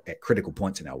or at critical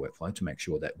points in our workflow to make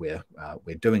sure that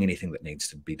we're doing anything that needs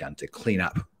to be done to clean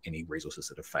up any resources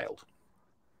that have failed.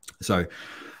 So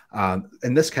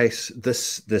in this case,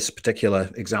 this particular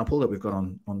example that we've got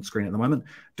on screen at the moment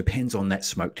depends on that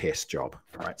smoke test job,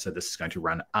 right? So this is going to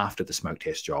run after the smoke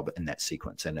test job in that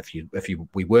sequence. And if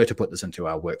we were to put this into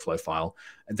our workflow file,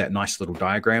 that nice little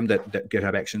diagram that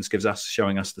GitHub Actions gives us,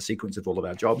 showing us the sequence of all of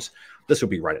our jobs, this will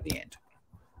be right at the end.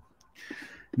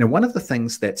 Now, one of the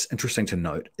things that's interesting to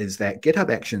note is that GitHub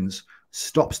Actions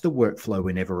stops the workflow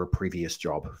whenever a previous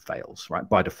job fails, right?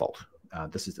 By default,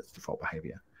 this is its default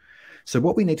behavior. So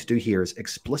what we need to do here is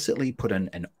explicitly put in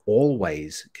an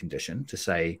always condition to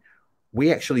say,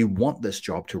 we actually want this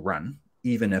job to run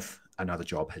even if another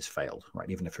job has failed, right?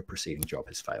 Even if a preceding job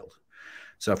has failed.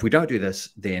 So if we don't do this,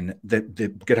 then the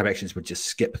GitHub Actions would just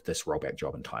skip this rollback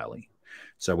job entirely.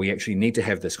 So we actually need to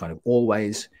have this kind of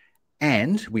always,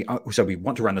 and so we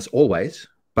want to run this always,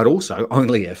 but also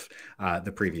only if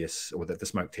the previous or the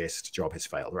smoke test job has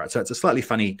failed, right? So it's a slightly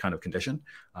funny kind of condition,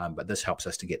 but this helps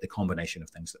us to get the combination of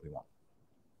things that we want.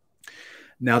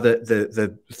 Now,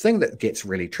 the thing that gets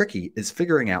really tricky is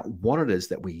figuring out what it is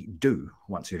that we do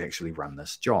once we've actually run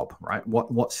this job, right?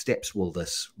 What steps will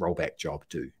this rollback job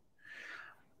do?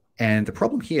 And the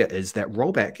problem here is that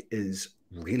rollback is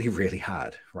really, really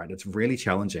hard, right? It's really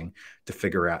challenging to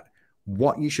figure out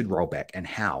what you should roll back and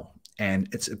how. And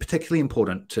it's particularly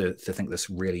important to think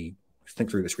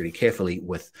through this really carefully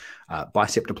with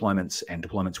Bicep deployments and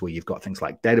deployments where you've got things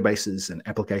like databases and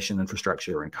application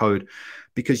infrastructure and code,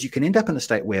 because you can end up in a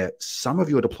state where some of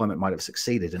your deployment might have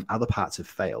succeeded and other parts have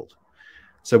failed.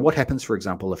 So what happens, for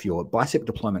example, if your Bicep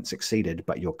deployment succeeded,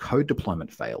 but your code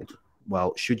deployment failed?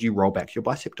 Well, should you roll back your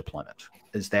Bicep deployment?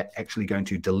 Is that actually going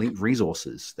to delete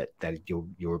resources that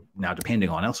you're now depending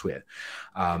on elsewhere?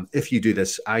 If you do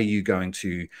this, are you going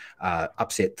to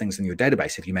upset things in your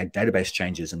database? If you made database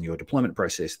changes in your deployment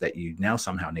process that you now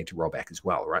somehow need to roll back as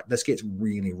well, right? This gets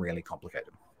really, really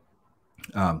complicated.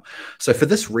 So for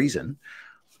this reason,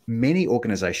 many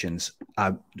organizations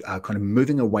are kind of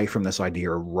moving away from this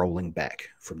idea of rolling back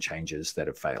from changes that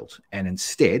have failed. And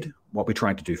instead, what we're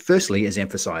trying to do firstly is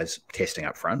emphasize testing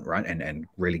up front, right? And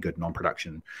really good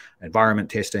non-production environment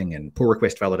testing and pull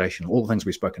request validation, all the things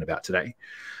we've spoken about today.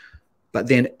 But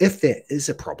then if there is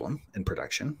a problem in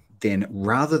production, then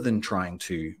rather than trying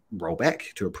to roll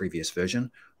back to a previous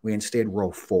version, we instead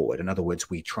roll forward. In other words,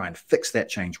 we try and fix that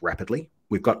change rapidly.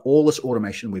 We've got all this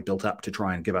automation we've built up to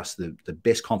try and give us the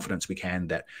best confidence we can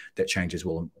that changes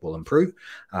will improve.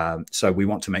 So we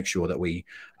want to make sure that we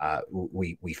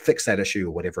fix that issue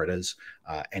or whatever it is,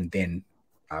 and then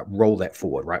roll that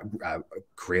forward, right?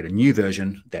 Create a new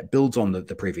version that builds on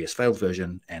the previous failed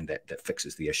version and that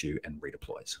fixes the issue and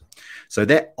redeploys. So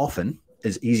that often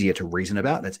is easier to reason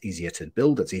about. It's easier to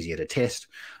build. It's easier to test.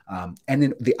 And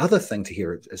then the other thing to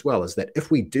hear as well is that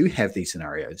if we do have these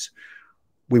scenarios,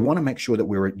 we want to make sure that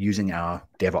we're using our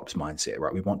DevOps mindset,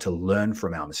 right? We want to learn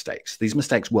from our mistakes. These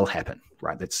mistakes will happen,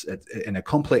 right? That's in a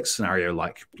complex scenario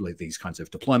like these kinds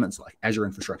of deployments, like Azure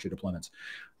infrastructure deployments,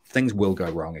 things will go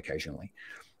wrong occasionally.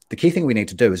 The key thing we need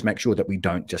to do is make sure that we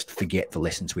don't just forget the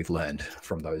lessons we've learned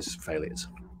from those failures.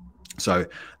 So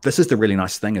this is the really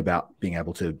nice thing about being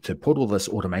able to put all this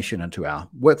automation into our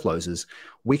workflows is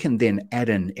we can then add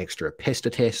in extra pester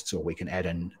tests, or we can add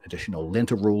in additional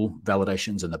linter rule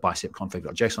validations in the bicep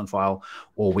config.json file,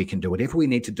 or we can do whatever we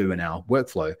need to do in our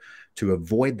workflow to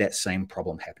avoid that same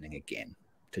problem happening again,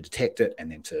 to detect it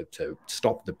and then to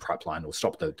stop the pipeline or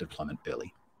stop the deployment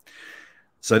early.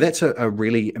 So that's a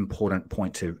really important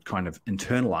point to kind of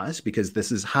internalize, because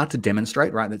this is hard to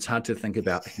demonstrate, right? It's hard to think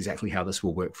about exactly how this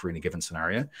will work for any given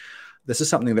scenario. This is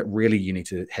something that really you need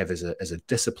to have as a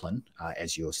discipline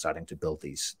as you're starting to build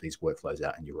these workflows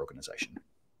out in your organization.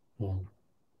 Mm.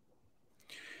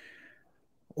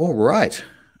 All right.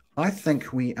 I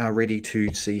think we are ready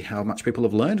to see how much people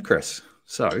have learned, Chris.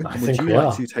 So would you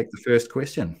like to take the first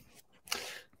question?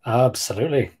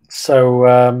 Absolutely.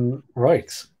 So,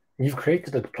 right. You've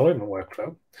created a deployment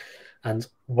workflow, and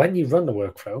when you run the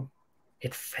workflow,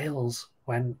 it fails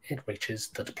when it reaches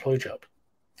the deploy job.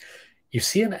 You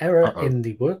see an error in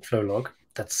the workflow log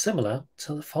that's similar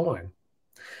to the following.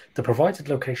 The provided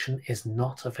location is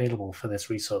not available for this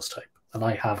resource type. And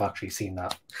I have actually seen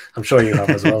that. I'm sure you have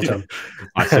as well, John.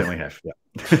 I certainly have,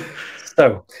 yeah.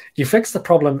 So you fix the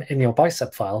problem in your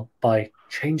Bicep file by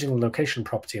changing the location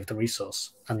property of the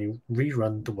resource, and you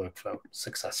rerun the workflow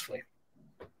successfully.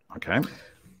 Okay.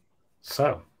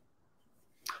 So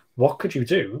what could you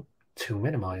do to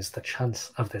minimize the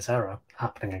chance of this error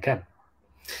happening again?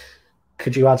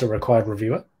 Could you add a required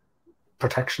reviewer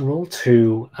protection rule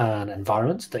to an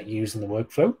environment that you use in the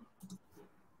workflow?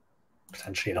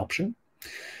 Potentially an option.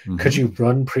 Mm-hmm. Could you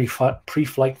run pre-flight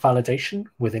validation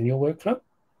within your workflow?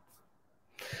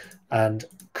 And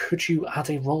could you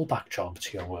add a rollback job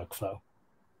to your workflow?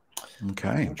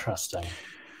 Okay. Interesting.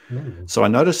 So I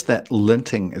noticed that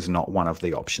linting is not one of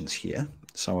the options here.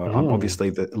 So obviously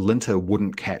the linter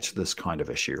wouldn't catch this kind of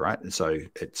issue, right? So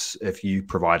it's if you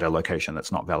provide a location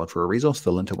that's not valid for a resource,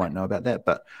 the linter won't know about that.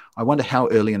 But I wonder how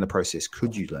early in the process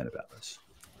could you learn about this?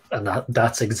 And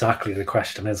that's exactly the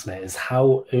question, isn't it? Is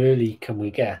how early can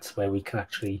we get where we can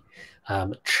actually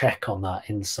check on that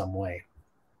in some way?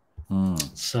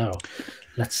 So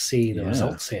let's see the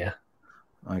results here.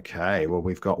 Okay, well,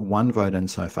 we've got one vote in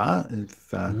so far.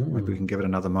 If maybe we can give it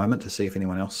another moment to see if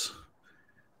anyone else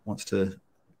wants to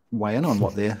weigh in on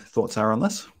what their thoughts are on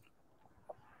this.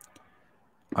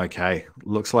 Okay,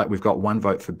 looks like we've got one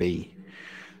vote for B.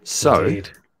 So, indeed.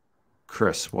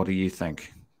 Chris, what do you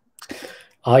think?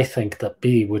 I think that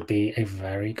B would be a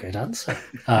very good answer.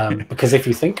 Because if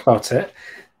you think about it,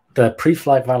 the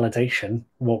pre-flight validation,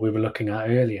 what we were looking at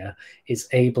earlier, is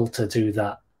able to do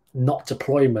that, not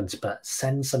deployment, but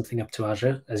send something up to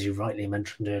Azure, as you rightly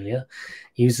mentioned earlier,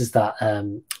 uses that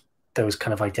those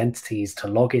kind of identities to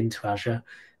log into Azure,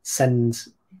 send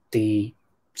the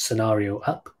scenario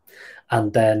up,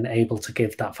 and then able to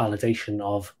give that validation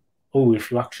of, oh,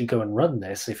 if you actually go and run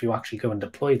this, if you actually go and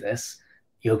deploy this,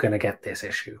 you're going to get this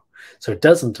issue. So it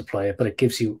doesn't deploy it, but it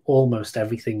gives you almost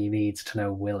everything you need to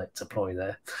know, will it deploy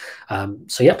there?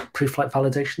 So yeah, pre-flight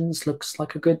validations looks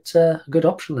like a good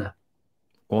option there.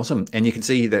 Awesome. And you can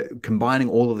see that combining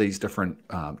all of these different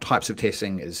types of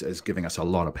testing is giving us a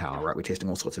lot of power, right? We're testing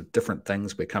all sorts of different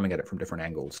things. We're coming at it from different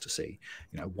angles to see,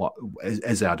 what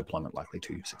is our deployment likely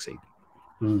to succeed.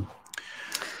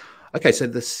 Okay, so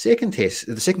the second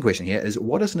question here is,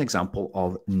 what is an example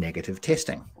of negative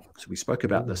testing? So we spoke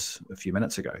about this a few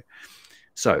minutes ago.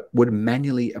 So would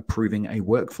manually approving a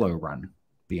workflow run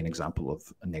be an example of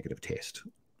a negative test?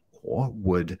 Or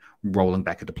would rolling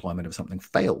back a deployment if something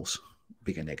fails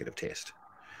be a negative test?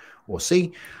 Or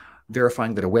C,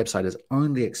 verifying that a website is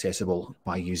only accessible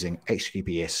by using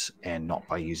HTTPS and not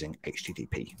by using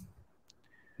HTTP?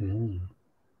 All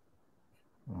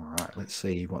right, let's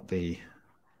see what the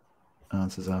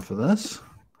answers are for this.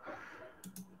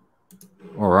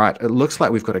 All right, it looks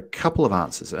like we've got a couple of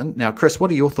answers in. Now, Chris,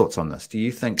 what are your thoughts on this? Do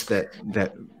you think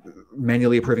that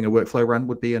manually approving a workflow run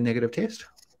would be a negative test?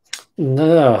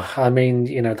 No, I mean,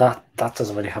 that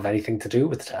doesn't really have anything to do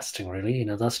with testing, really.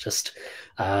 That's just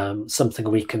something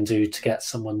we can do to get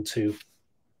someone to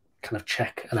kind of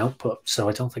check an output. So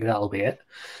I don't think that'll be it.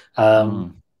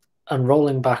 And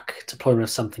rolling back deployment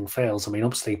if something fails, I mean,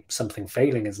 obviously something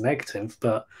failing is negative,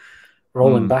 but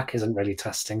rolling back isn't really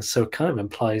testing. So it kind of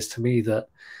implies to me that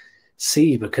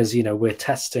C, because, we're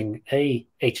testing a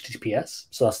HTTPS,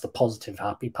 so that's the positive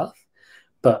happy path,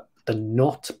 but the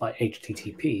not by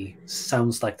HTTP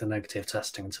sounds like the negative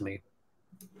testing to me.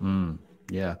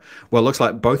 Yeah. Well, it looks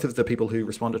like both of the people who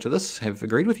responded to this have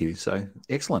agreed with you. So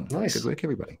excellent. Nice. Good work,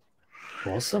 everybody.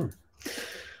 Awesome.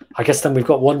 I guess then we've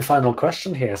got one final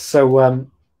question here. So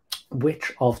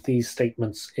which of these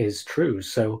statements is true?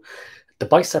 So the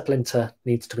Bicep linter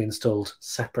needs to be installed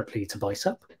separately to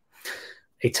Bicep.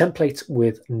 A template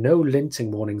with no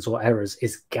linting warnings or errors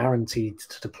is guaranteed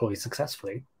to deploy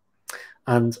successfully.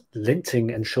 And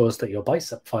linting ensures that your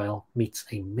Bicep file meets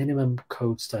a minimum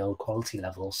code style quality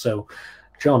level. So,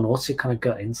 John, what's your kind of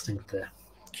gut instinct there?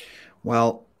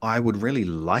 Well, I would really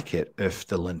like it if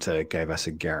the linter gave us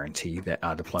a guarantee that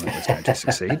our deployment was going to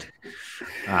succeed.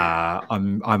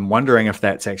 I'm wondering if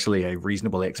that's actually a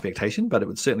reasonable expectation, but it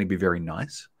would certainly be very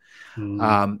nice.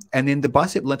 And then the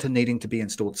Bicep linter needing to be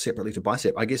installed separately to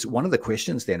Bicep. I guess one of the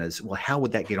questions then is, well, how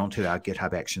would that get onto our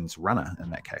GitHub Actions runner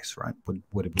in that case, right?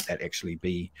 Would that actually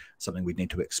be something we'd need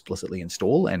to explicitly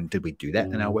install? And did we do that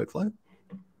in our workflow?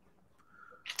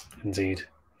 Indeed.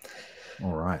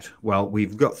 All right. Well,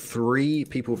 we've got 3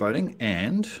 people voting,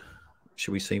 and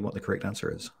should we see what the correct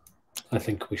answer is? I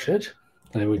think we should.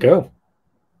 There we go.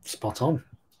 Spot on.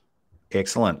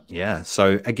 Excellent. Yeah.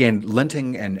 So again,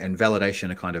 linting and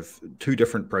validation are kind of two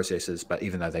different processes, but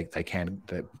even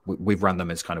though we've run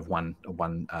them as kind of one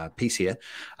piece here.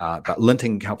 But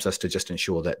linting helps us to just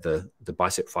ensure that the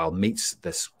Bicep file meets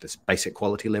this basic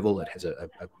quality level. It has a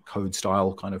code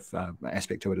style kind of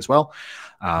aspect to it as well.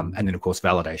 And then of course,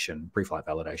 validation, Preflight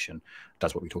validation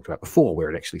does what we talked about before, where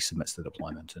it actually submits the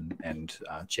deployment and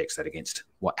checks that against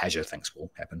what Azure thinks will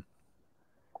happen.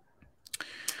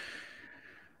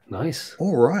 Nice.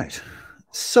 All right.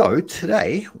 So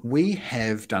today we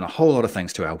have done a whole lot of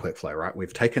things to our workflow, right?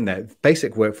 We've taken that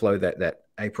basic workflow that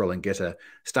April and Gitter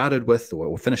started with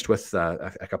or finished with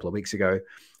a couple of weeks ago.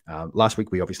 Last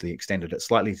week, we obviously extended it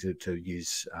slightly to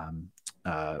use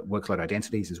workload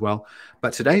identities as well.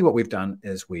 But today what we've done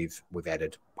is we've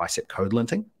added Bicep code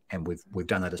linting. And we've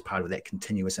done that as part of that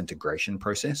continuous integration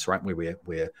process, right? Where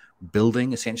we're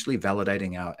building, essentially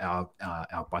validating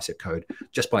our Bicep code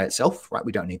just by itself, right?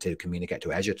 We don't need to communicate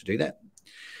to Azure to do that.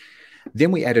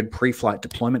 Then we added pre-flight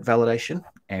deployment validation,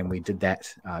 and we did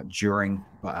that during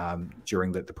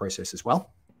the process as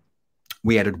well.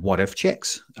 We added what-if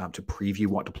checks to preview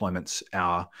what deployments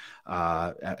to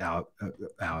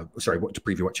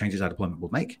preview what changes our deployment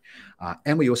will make.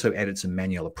 And we also added some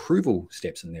manual approval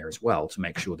steps in there as well to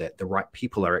make sure that the right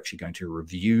people are actually going to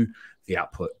review the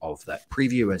output of that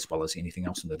preview as well as anything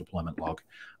else in the deployment log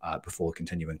before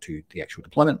continuing to the actual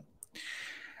deployment.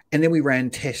 And then we ran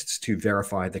tests to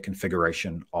verify the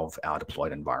configuration of our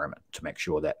deployed environment to make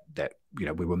sure that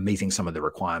we were meeting some of the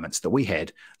requirements that we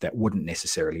had that wouldn't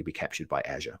necessarily be captured by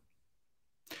Azure.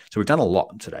 So we've done a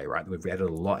lot today, right? We've added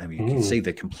a lot, and you can see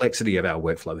the complexity of our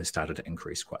workflow has started to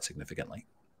increase quite significantly.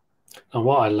 And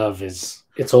what I love is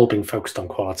it's all being focused on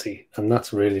quality. And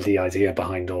that's really the idea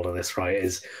behind all of this, right?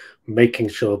 Is making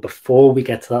sure before we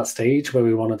get to that stage where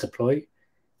we want to deploy,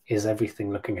 is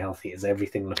everything looking healthy? Is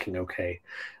everything looking okay?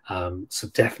 So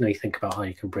definitely think about how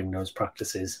you can bring those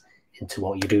practices into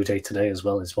what you do day to day as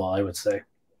well, is what I would say.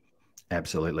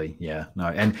 Absolutely. Yeah. No.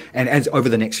 And as over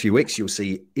the next few weeks, you'll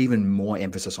see even more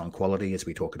emphasis on quality as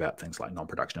we talk about things like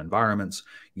non-production environments,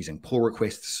 using pull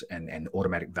requests and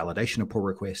automatic validation of pull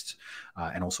requests,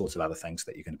 and all sorts of other things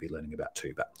that you're going to be learning about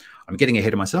too. But I'm getting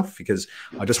ahead of myself because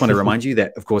I just want to remind you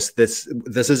that, of course, this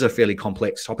is a fairly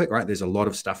complex topic, right? There's a lot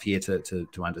of stuff here to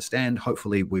understand.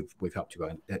 Hopefully, we've helped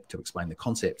you to explain the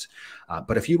concepts.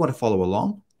 But if you want to follow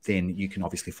along, then you can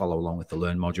obviously follow along with the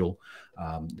Learn module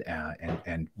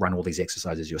and run all these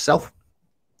exercises yourself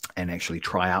and actually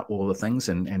try out all the things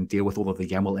and deal with all of the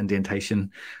YAML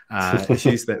indentation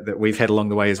issues that we've had along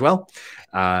the way as well.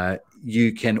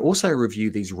 You can also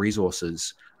review these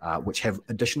resources, which have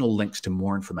additional links to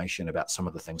more information about some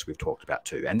of the things we've talked about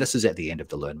too. And this is at the end of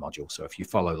the Learn module. So if you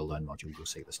follow the Learn module, you'll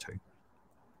see this too.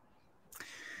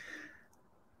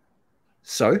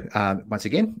 So once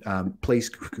again, please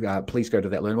go to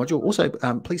that Learn module. Also,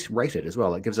 please rate it as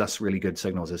well. It gives us really good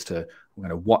signals as to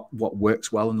what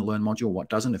works well in the Learn module, what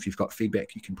doesn't. If you've got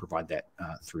feedback, you can provide that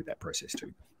through that process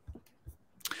too.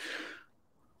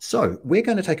 So we're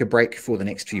going to take a break for the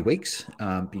next few weeks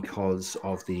because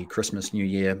of the Christmas, New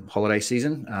Year holiday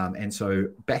season. And so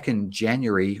back in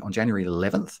January, on January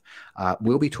 11th,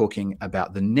 we'll be talking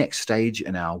about the next stage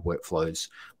in our workflows,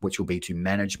 which will be to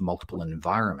manage multiple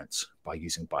environments by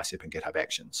using Bicep and GitHub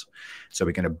Actions. So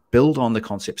we're going to build on the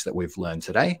concepts that we've learned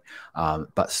today,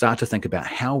 but start to think about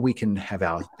how we can have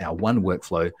our one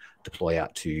workflow deploy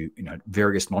out to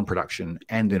various non-production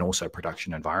and then also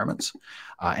production environments,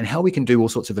 and how we can do all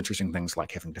sorts of interesting things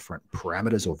like having different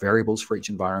parameters or variables for each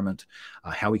environment,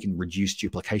 how we can reduce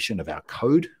duplication of our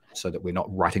code so that we're not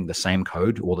writing the same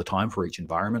code all the time for each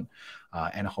environment,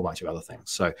 and a whole bunch of other things.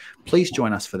 So please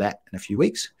join us for that in a few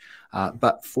weeks.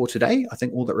 But for today, I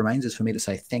think all that remains is for me to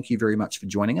say thank you very much for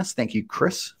joining us. Thank you,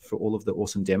 Chris, for all of the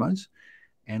awesome demos,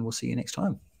 and we'll see you next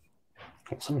time.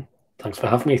 Awesome. Thanks for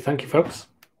having me. Thank you, folks.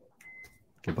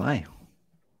 Goodbye.